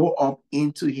may grow up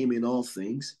into him in all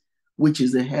things, which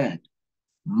is the head.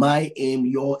 My aim,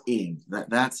 your aim.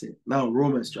 That's it. Now,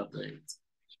 Romans chapter 8.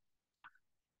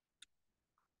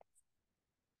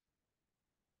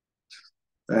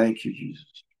 Thank you, Jesus.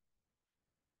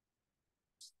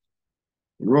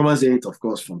 In Romans 8, of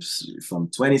course, from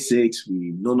 26,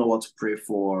 we don't know what to pray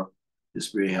for. The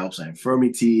Spirit helps our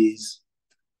infirmities,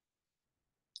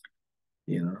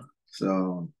 you know.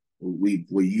 So we're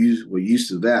used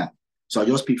to that. So I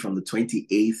just pick from the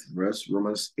 28th verse,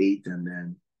 Romans 8, and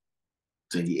then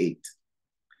 28.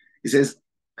 It says,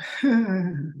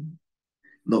 no,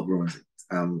 Romans 8.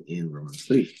 I'm in Romans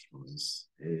 3. Romans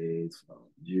 8 from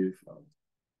you from.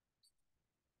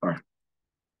 All right.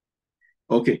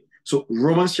 Okay. So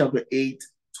Romans chapter 8,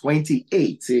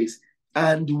 28 says,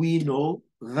 and we know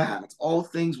that all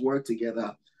things work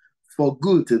together for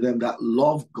good to them that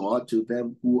love God, to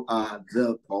them who are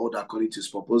the called according to his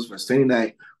purpose. Verse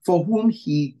 29, for whom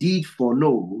he did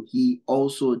foreknow, he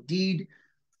also did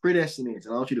predestinate.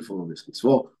 And I want you to follow this, please.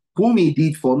 For whom he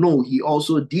did foreknow, he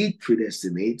also did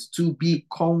predestinate to be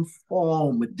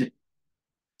conformed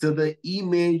to the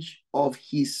image of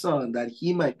his son, that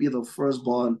he might be the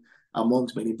firstborn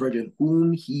amongst many brethren.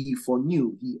 Whom he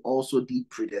foreknew, he also did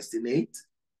predestinate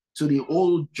to the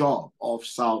whole job of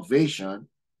salvation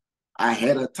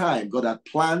ahead of time. God had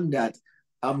planned that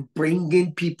I'm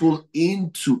bringing people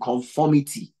into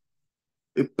conformity,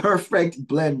 a perfect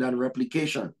blend and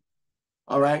replication,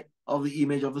 all right, of the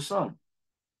image of the Son.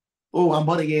 Oh, I'm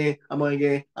born again,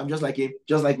 I'm just like him,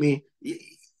 just like me.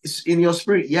 It's in your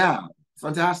spirit, yeah,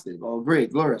 fantastic, or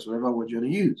great, glorious, whatever word you're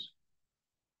going to use.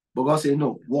 But God said,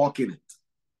 no, walk in it.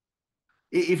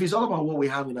 If it's all about what we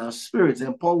have in our spirits,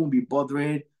 then Paul won't be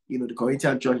bothering, the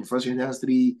Corinthian church in 1 Corinthians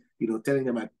 3, telling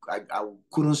them I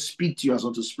couldn't speak to you as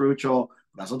unto spiritual,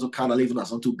 but as unto carnal, even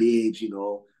as unto babes,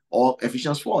 or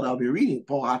Ephesians 4 that I'll be reading.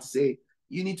 Paul had to say,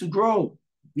 you need to grow.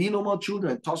 Be no more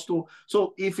children, tossed to.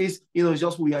 So if it's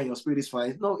just who you are in your spirit is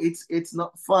fine. No, it's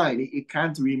not fine. It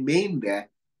can't remain there.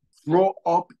 Grow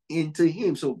up into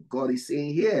him. So God is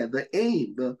saying here, the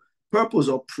aim, the purpose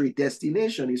of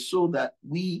predestination is so that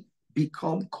we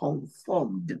become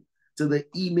conformed to the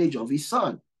image of his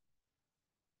son.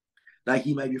 That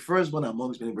he might be firstborn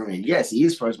amongst many brethren. Yes, he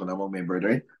is firstborn among many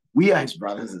brethren. We are his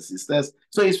brothers and sisters.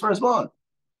 So he's firstborn.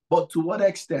 But to what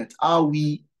extent are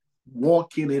we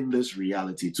walking in this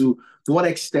reality? To what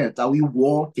extent are we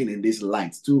walking in this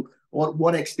light? To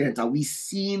what extent are we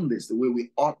seeing this the way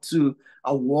we ought to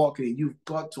and walking? You've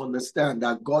got to understand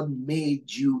that God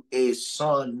made you a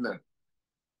son.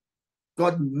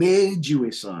 God made you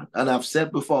a son. And I've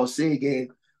said before, I'll say again,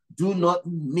 do not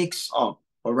mix up,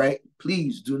 all right?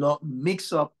 Please do not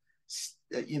mix up,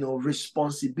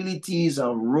 responsibilities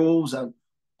and roles and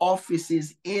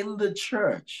offices in the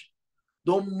church.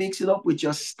 Don't mix it up with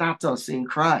your status in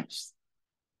Christ.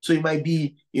 So you might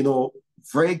be,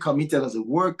 very committed as a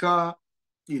worker,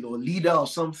 leader or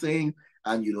something,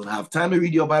 and you don't have time to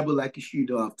read your Bible like you should. You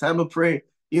don't have time to pray,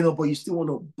 but you still want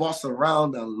to boss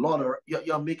around and lauder.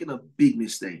 You're making a big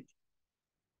mistake.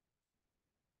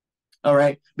 All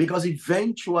right? Because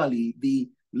eventually the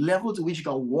level to which you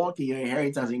can walk in your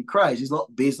inheritance in Christ is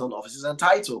not based on offices and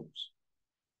titles.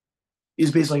 It's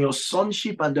based on your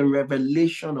sonship and the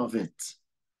revelation of it.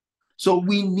 So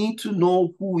we need to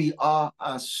know who we are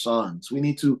as sons. We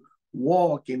need to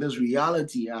walk in this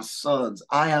reality as sons.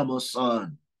 I am a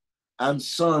son, and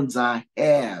sons are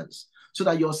heirs. So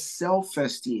that your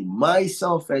self-esteem, my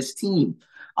self-esteem,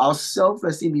 our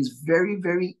self-esteem is very,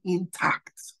 very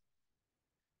intact.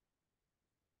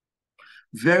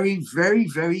 Very, very,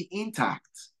 very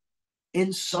intact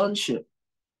in sonship.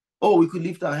 Oh, we could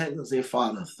lift our hands and say,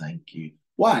 Father, thank you.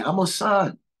 Why? I'm a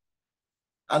son.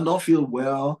 I don't feel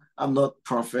well. I'm not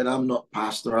prophet. I'm not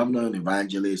pastor. I'm not an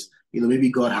evangelist. Maybe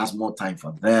God has more time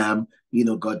for them.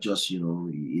 God just,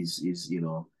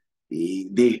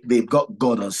 they've got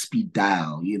God on speed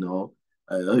dial,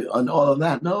 and all of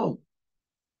that. No.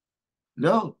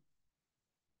 No.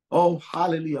 Oh,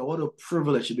 hallelujah. What a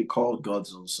privilege to be called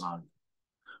God's own son.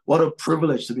 What a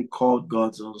privilege to be called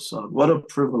God's own son. What a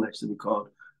privilege to be called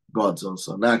God's own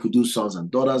son. Now I could do sons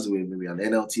and daughters the way maybe an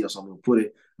NLT or something put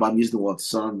it, but I'm using the word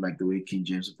son like the way King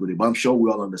James put it. But I'm sure we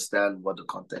all understand what the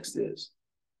context is.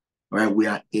 Right? We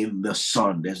are in the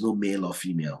son. There's no male or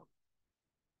female.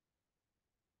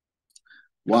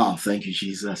 Wow. Thank you,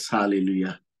 Jesus.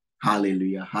 Hallelujah.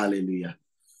 Hallelujah. Hallelujah.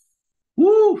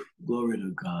 Woo! Glory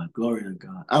to God. Glory to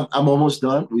God. I'm almost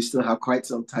done. We still have quite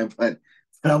some time, but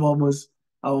I'm almost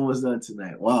done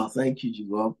tonight. Wow, thank you,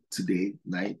 Well, today,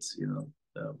 night,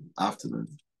 afternoon.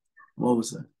 I'm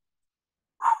almost done.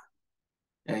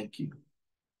 Thank you.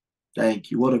 Thank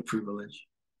you. What a privilege.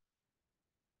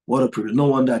 What a privilege. No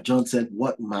wonder John said,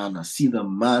 what manner? See the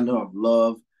manner of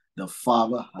love the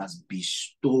Father has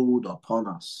bestowed upon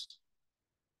us.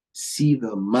 See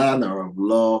the manner of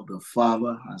love the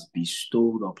Father has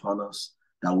bestowed upon us,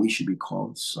 that we should be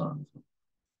called sons.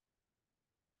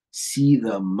 See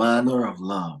the manner of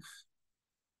love.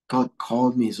 God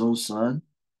called me his own son.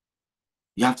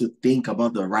 You have to think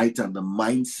about the writer and the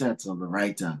mindsets of the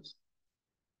writers.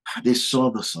 They saw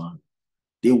the son.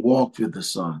 They walked with the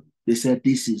son. They said,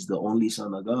 this is the only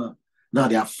son of God. Now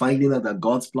they are finding out that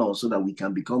God's plan so that we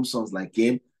can become sons like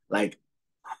him. Like,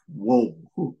 whoa,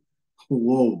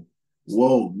 whoa,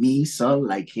 whoa, me, son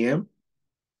like him.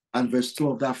 And verse 2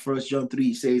 of that first John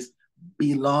 3 says,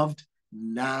 beloved,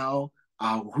 now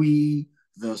are we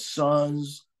the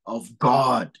sons of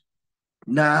God.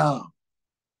 Now,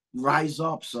 rise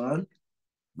up, son.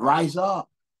 Rise up.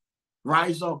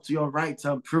 Rise up to your rights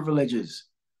and privileges.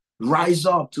 Rise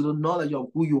up to the knowledge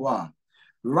of who you are.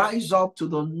 Rise up to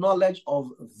the knowledge of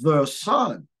the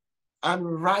Son.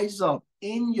 And rise up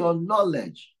in your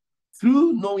knowledge.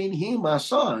 Through knowing him as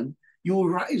Son, you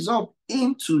rise up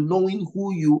into knowing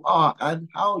who you are and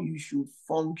how you should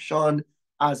function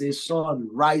as a son.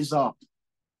 Rise up.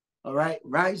 All right,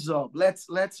 rise up.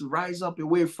 Let's rise up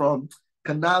away from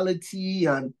carnality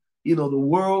and the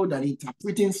world and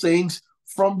interpreting things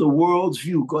from the world's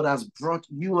view. God has brought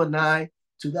you and I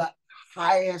to that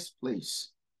highest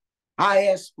place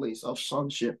of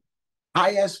sonship,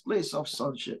 highest place of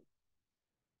sonship.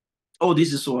 Oh,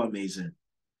 this is so amazing.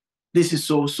 This is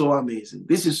so amazing.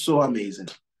 This is so amazing.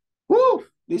 Woo!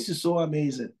 This is so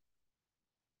amazing.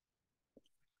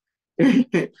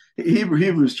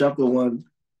 Hebrews chapter 1.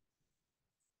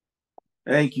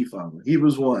 Thank you, Father.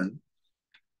 Hebrews 1.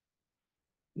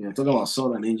 Talking about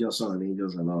son and angels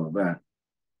and all of that.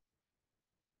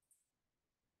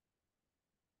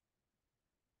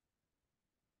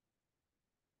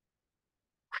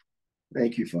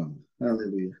 Thank you, Father.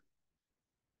 Hallelujah.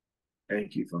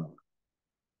 Thank you, Father.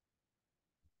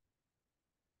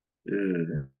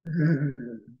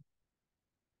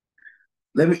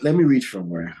 Let me read from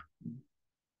where.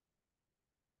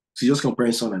 So just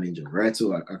comparing son and angel, right?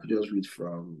 So I could just read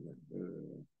from.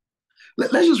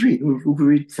 Let's just read. We could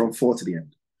read from 4 to the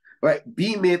end. Right?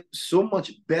 Being made so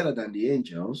much better than the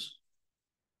angels,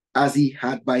 as he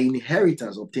had by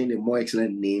inheritance obtained a more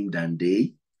excellent name than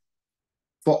they.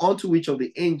 For unto which of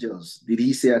the angels did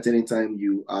he say at any time,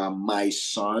 you are my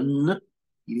son?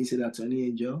 He didn't say that to any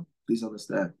angel. Please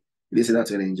understand. He didn't say that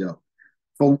to an angel.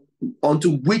 For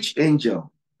unto which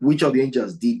angel, which of the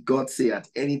angels did God say at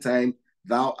any time,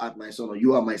 thou art my son, or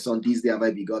you are my son, this day have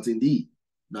I begotten thee?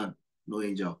 None. No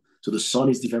angel. So the son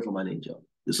is different from an angel.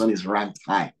 The son is ranked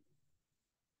high.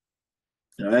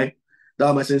 All right?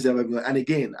 Thou my son, and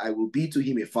again, I will be to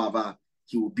him a father,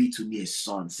 he will be to me a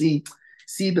son. See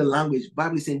the language.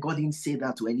 Bible is saying God didn't say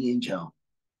that to any angel.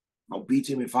 I'll be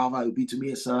to him a father, I will be to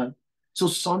me a son. So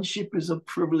sonship is a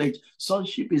privilege.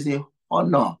 Sonship is a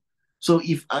honor. So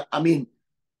if I mean,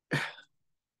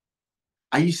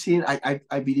 are you seeing? I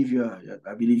believe you are.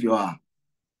 I believe you are.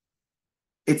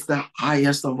 It's the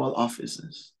highest of all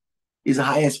offices. It's the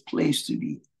highest place to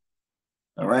be.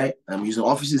 All right. I'm using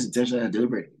offices intentionally and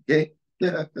deliberately. Okay.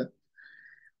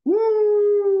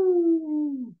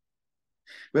 Woo!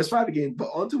 Verse 5 again. But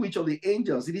unto which of the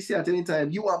angels did he say at any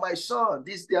time, you are my son,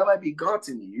 this day have I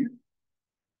begotten you?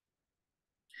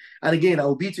 And again, I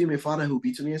will be to him a father who will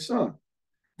be to me a son.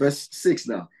 Verse 6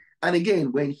 now. And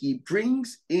again, when he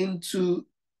brings into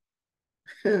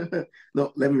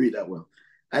no, let me read that well.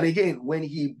 And again, when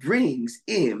he brings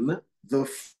in the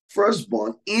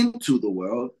firstborn into the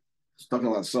world, he's talking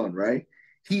about son, right?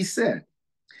 He said,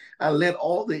 and let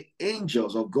all the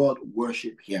angels of God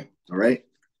worship him. All right.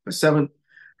 Verse 7.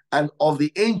 And of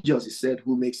the angels, he said,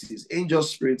 who makes his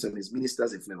angels spirits and his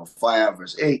ministers a flame of fire.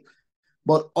 Verse 8.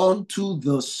 But unto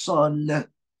the Son,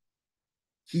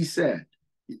 he said,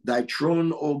 thy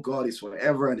throne, O God, is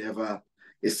forever and ever.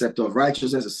 a scepter of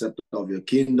righteousness, a scepter of your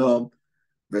kingdom.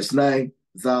 Verse 9,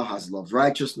 thou hast loved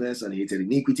righteousness and hated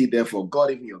iniquity. Therefore,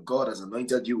 God, even your God, has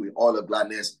anointed you with all the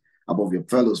gladness above your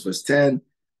fellows. Verse 10,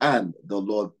 and the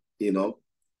Lord,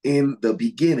 in the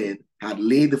beginning had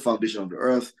laid the foundation of the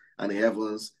earth, and the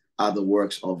heavens are the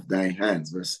works of thy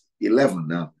hands. Verse 11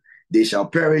 now, they shall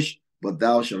perish, but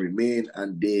thou shalt remain,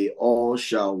 and they all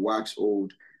shall wax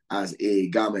old as a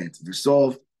garment. Verse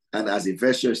 12, and as a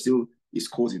vesture still is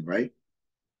quoting, right?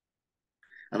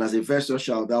 And as a vesture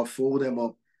shalt thou fold them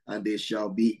up, and they shall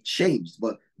be changed.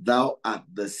 But thou art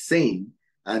the same,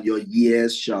 and your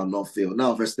years shall not fail.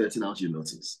 Now, verse 13, how do you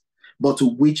notice? But to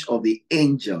which of the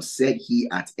angels said he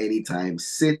at any time,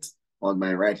 sit on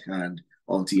my right hand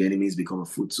until your enemies become a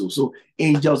footstool? So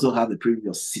angels don't have the privilege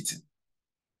of sitting.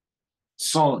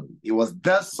 Son, it was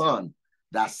the Son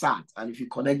that sat. And if you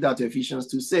connect that to Ephesians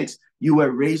 2:6, you were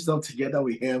raised up together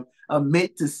with him and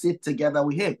made to sit together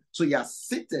with him. So you're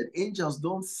seated. Angels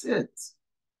don't sit.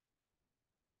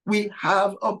 We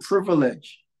have a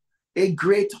privilege, a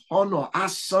great honor. Our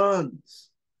sons,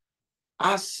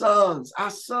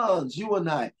 you and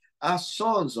I are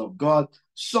sons of God,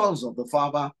 sons of the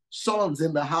Father, sons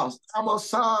in the house. I'm a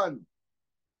son.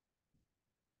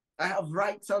 I have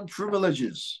rights and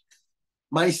privileges.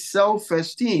 My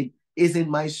self-esteem is in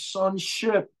my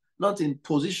sonship, not in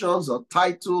positions or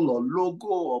title or logo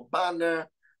or banner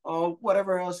or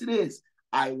whatever else it is.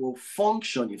 I will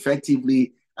function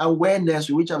effectively. And when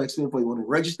necessary, which I've explained for you, want to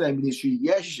register in ministry,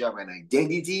 yes, you should have an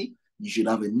identity, you should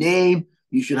have a name,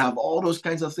 you should have all those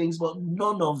kinds of things, but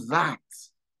none of that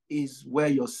is where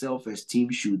your self-esteem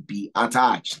should be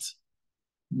attached.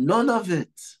 None of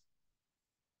it.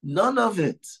 None of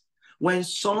it. When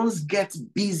sons get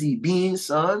busy being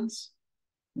sons,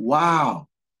 wow.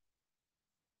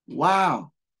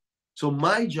 Wow. So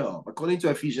my job, according to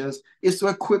Ephesians, is to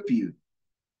equip you.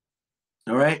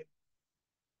 All right?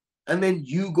 And then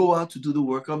you go out to do the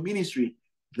work of ministry.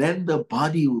 Then the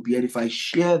body will be edified.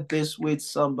 Share this with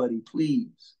somebody,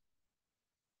 please.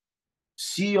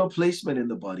 See your placement in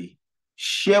the body.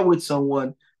 Share with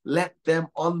someone. Let them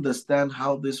understand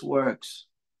how this works.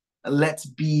 And let's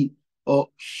be a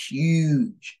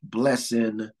huge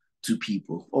blessing to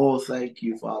people. Oh, thank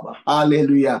you, Father.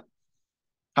 Hallelujah.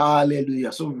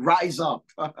 Hallelujah. So rise up.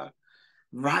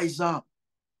 Rise up.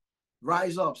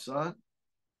 Rise up, son.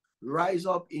 Rise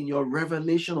up in your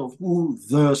revelation of who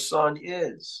the Son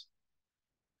is.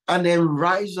 And then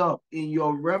rise up in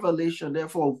your revelation,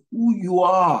 therefore, of who you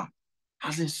are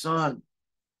as a son.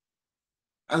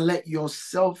 And let your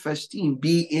self-esteem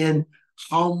be in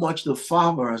how much the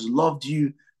Father has loved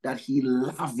you, that he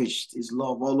lavished his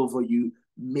love all over you,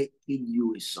 making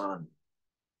you a son.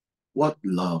 What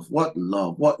love, what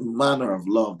manner of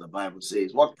love, the Bible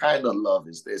says. What kind of love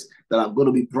is this? That I'm going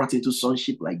to be brought into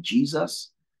sonship like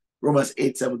Jesus? Romans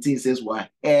 8:17 says, we're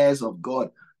heirs of God,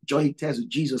 joint heirs with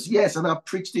Jesus. Yes, and I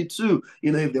preached it too.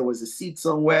 If there was a seat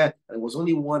somewhere and there was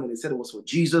only one and they said it was for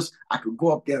Jesus, I could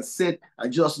go up there and sit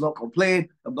and just not complain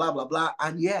and blah, blah, blah.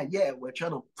 And yeah, we're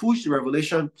trying to push the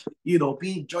revelation,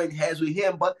 being joint heirs with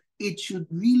him, but it should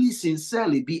really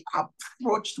sincerely be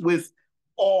approached with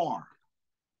awe.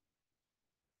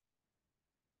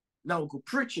 Now we could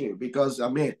preach it because,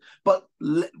 but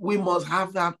we must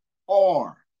have that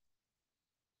awe.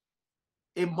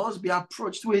 It must be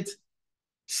approached with,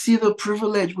 see the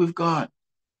privilege with God.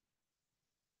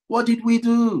 What did we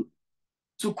do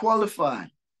to qualify?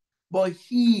 But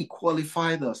he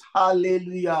qualified us.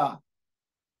 Hallelujah.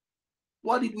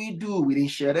 What did we do? We didn't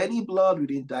shed any blood. We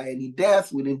didn't die any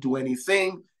death. We didn't do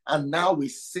anything. And now we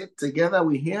sit together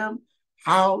with him.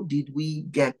 How did we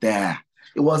get there?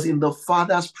 It was in the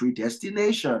Father's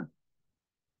predestination.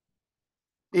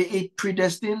 It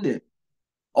predestined it.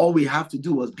 All we have to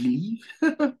do was believe,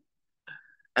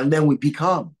 and then we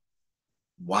become.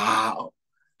 Wow.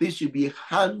 This should be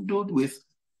handled with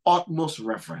utmost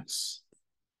reverence.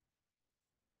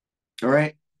 All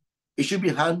right? It should be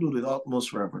handled with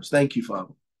utmost reverence. Thank you,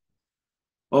 Father.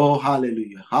 Oh,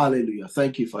 hallelujah. Hallelujah.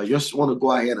 Thank you, Father. Just want to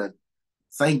go ahead and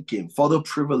thank him for the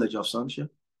privilege of sonship.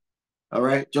 All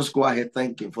right? Just go ahead,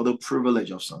 thank him for the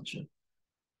privilege of sonship.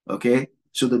 Okay?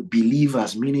 So the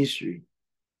believer's ministry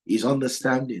is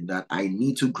understanding that I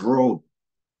need to grow.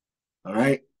 All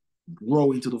right?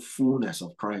 Grow into the fullness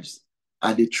of Christ.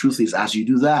 And the truth is, as you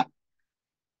do that,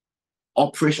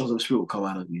 operations of the Spirit will come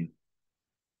out of you.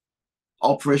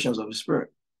 Operations of the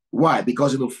Spirit. Why?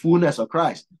 Because in the fullness of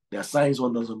Christ, there are signs,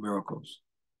 wonders, and miracles.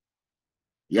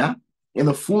 Yeah? In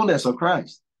the fullness of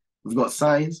Christ, we've got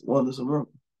signs, wonders, and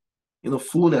miracles. In the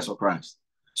fullness of Christ.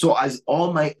 So as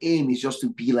all my aim is just to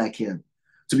be like him,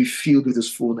 to be filled with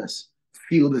his fullness,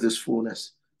 filled with his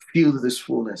fullness, Feel this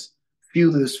fullness.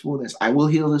 Feel this fullness. I will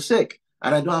heal the sick.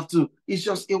 And I don't have to,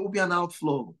 it will be an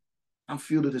outflow. I'm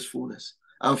filled with this fullness.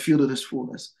 I'm filled with this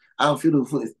fullness. I'm filled with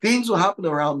fullness. Things will happen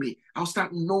around me. I'll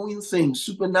start knowing things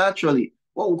supernaturally.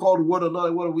 What we call the word of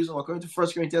knowledge, word of wisdom, according to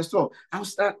 1 Corinthians 12. I'll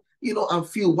start, and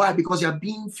feel why? Because you're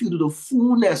being filled with the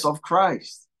fullness of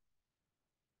Christ.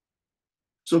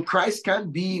 So Christ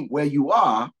can't be where you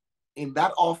are in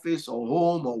that office or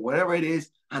home or wherever it is,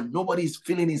 and nobody's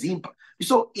feeling his impact.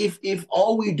 So if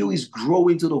all we do is grow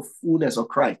into the fullness of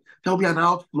Christ, there'll be an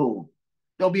outflow.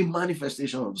 There'll be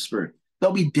manifestation of the Spirit.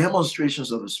 There'll be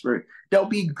demonstrations of the Spirit. There'll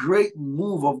be great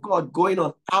move of God going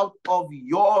on. Out of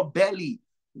your belly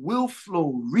will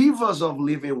flow rivers of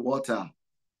living water.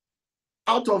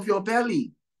 Out of your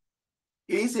belly.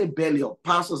 It is a belly of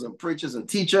pastors and preachers and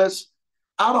teachers.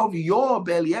 Out of your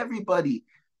belly, everybody.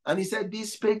 And he said,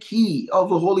 this spake he of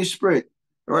the Holy Spirit,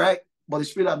 right? But the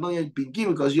Spirit had not yet been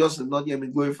given because yours has not yet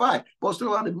been glorified. But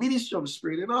still about the ministry of the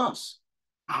Spirit in us.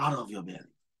 Out of your belly.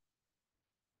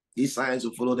 These signs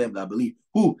will follow them that believe.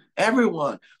 Who?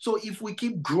 Everyone. So if we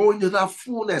keep growing to that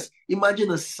fullness, imagine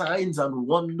the signs and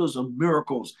wonders and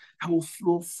miracles that will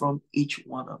flow from each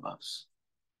one of us.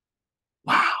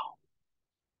 Wow.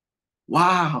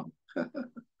 Wow.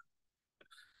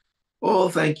 Oh,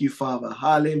 thank you, Father.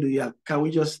 Hallelujah. Can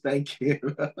we just thank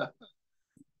him?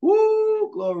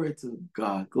 Woo, glory to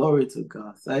God. Glory to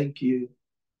God. Thank you.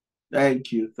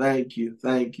 Thank you. Thank you.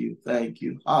 Thank you. Thank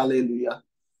you. Hallelujah.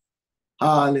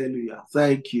 Hallelujah.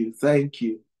 Thank you. Thank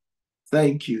you.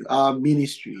 Thank you. Our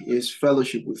ministry is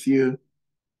fellowship with you.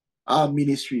 Our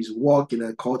ministry is walking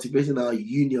and cultivating our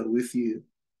union with you.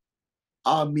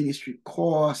 Our ministry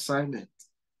core assignment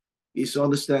is to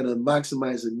understand and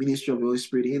maximize the ministry of the Holy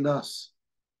Spirit in us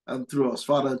and through us.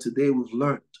 Father, and today we've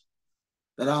learned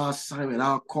that our assignment,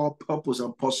 our core purpose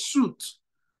and pursuit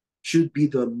should be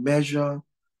the measure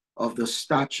of the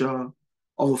stature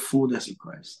of the fullness of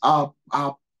Christ. Our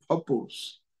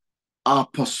purpose, our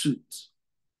pursuit,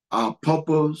 our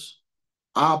purpose,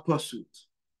 our pursuit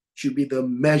should be the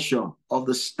measure of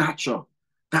the stature.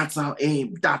 That's our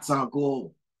aim. That's our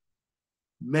goal.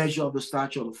 Measure of the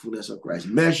stature of the fullness of Christ.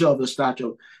 Measure of the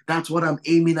stature. That's what I'm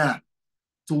aiming at.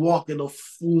 To walk in the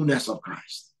fullness of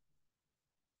Christ.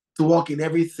 To walk in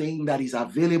everything that is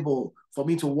available for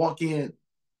me to walk in.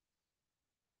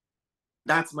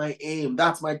 That's my aim.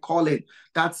 That's my calling.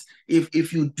 That's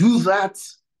if you do that,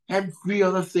 every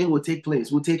other thing will take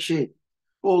place, will take shape.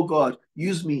 Oh God,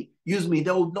 use me, use me.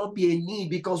 There will not be a need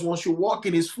because once you walk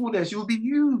in his fullness, you'll be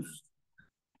used.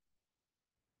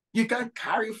 You can't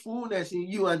carry fullness in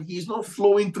you and he's not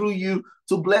flowing through you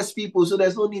to bless people. So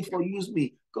there's no need for use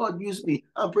me. God, use me.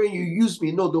 I'm praying you use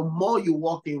me. No, the more you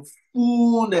walk in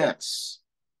fullness,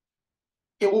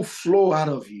 it will flow out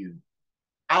of you.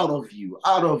 Out of you,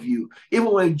 out of you.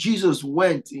 Even when Jesus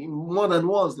went in more than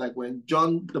once, like when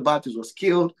John the Baptist was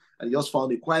killed and he just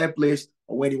found a quiet place,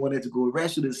 or when he wanted to go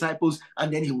rest with the disciples,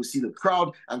 and then he would see the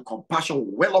crowd and compassion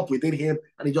will well up within him,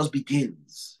 and he just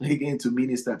begins again to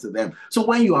minister to them. So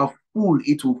when you are full,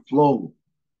 it will flow,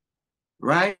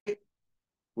 right?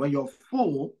 When you're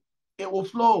full, it will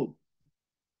flow.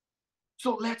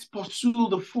 So let's pursue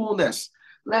the fullness.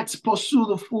 Let's pursue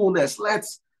the fullness.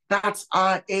 That's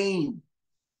our aim.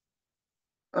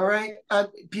 All right. And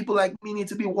people like me need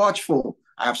to be watchful.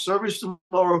 I have service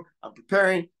tomorrow. I'm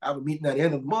preparing. I have a meeting at the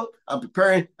end of the month. I'm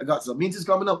preparing. I got some meetings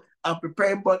coming up. I'm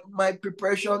preparing, but my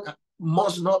preparation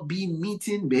must not be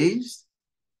meeting based.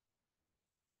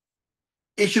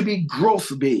 It should be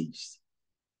growth based.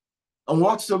 And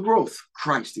what's the growth?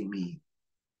 Christ in me.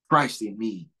 Christ in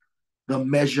me. The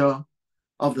measure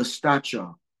of the stature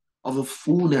of the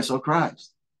fullness of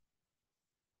Christ.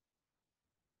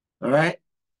 All right.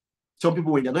 Some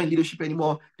people, when they're not in leadership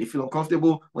anymore, they feel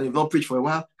uncomfortable. When they've not preached for a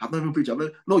while, I've not even preached.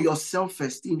 No, your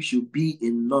self-esteem should be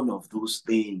in none of those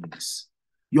things.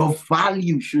 Your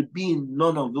value should be in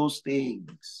none of those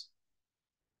things.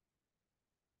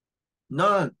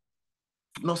 None.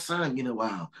 Not sang in a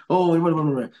while. Oh,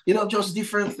 just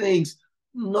different things.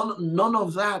 None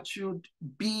of that should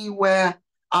be where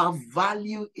our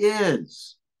value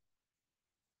is.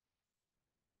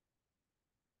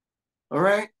 All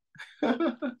right?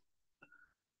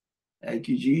 Thank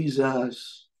you,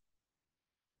 Jesus.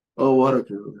 Oh, what a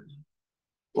privilege.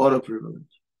 What a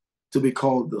privilege to be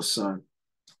called the Son.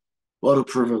 What a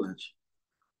privilege.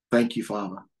 Thank you,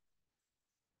 Father.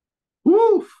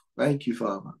 Woo! Thank you,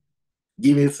 Father.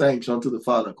 Giving thanks unto the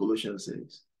Father, Colossians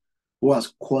says, who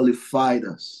has qualified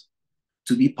us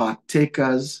to be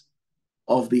partakers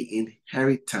of the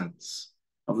inheritance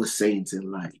of the saints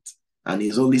in light. And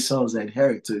his only sons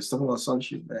inherit. So it's talking about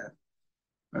sonship there.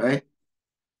 Right?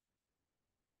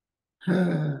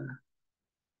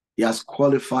 He has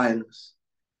qualified us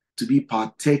to be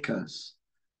partakers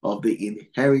of the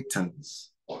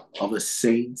inheritance of the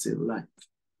saints in light.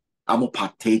 I'm a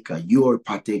partaker. You're a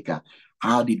partaker.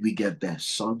 How did we get there?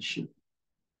 Sonship.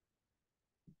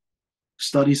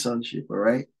 Study sonship, all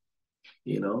right?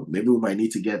 Maybe we might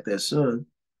need to get there soon,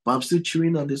 but I'm still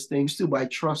chewing on this thing still, but I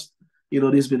trust,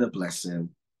 there's been a blessing.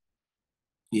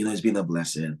 It's been a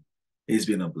blessing. It's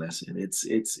been a blessing.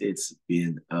 It's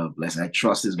been a blessing. I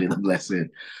trust it's been a blessing.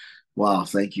 Wow,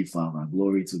 thank you, Father.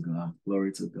 Glory to God.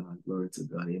 Glory to God. Glory to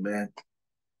God. Amen.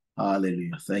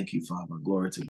 Hallelujah. Thank you, Father. Glory to God.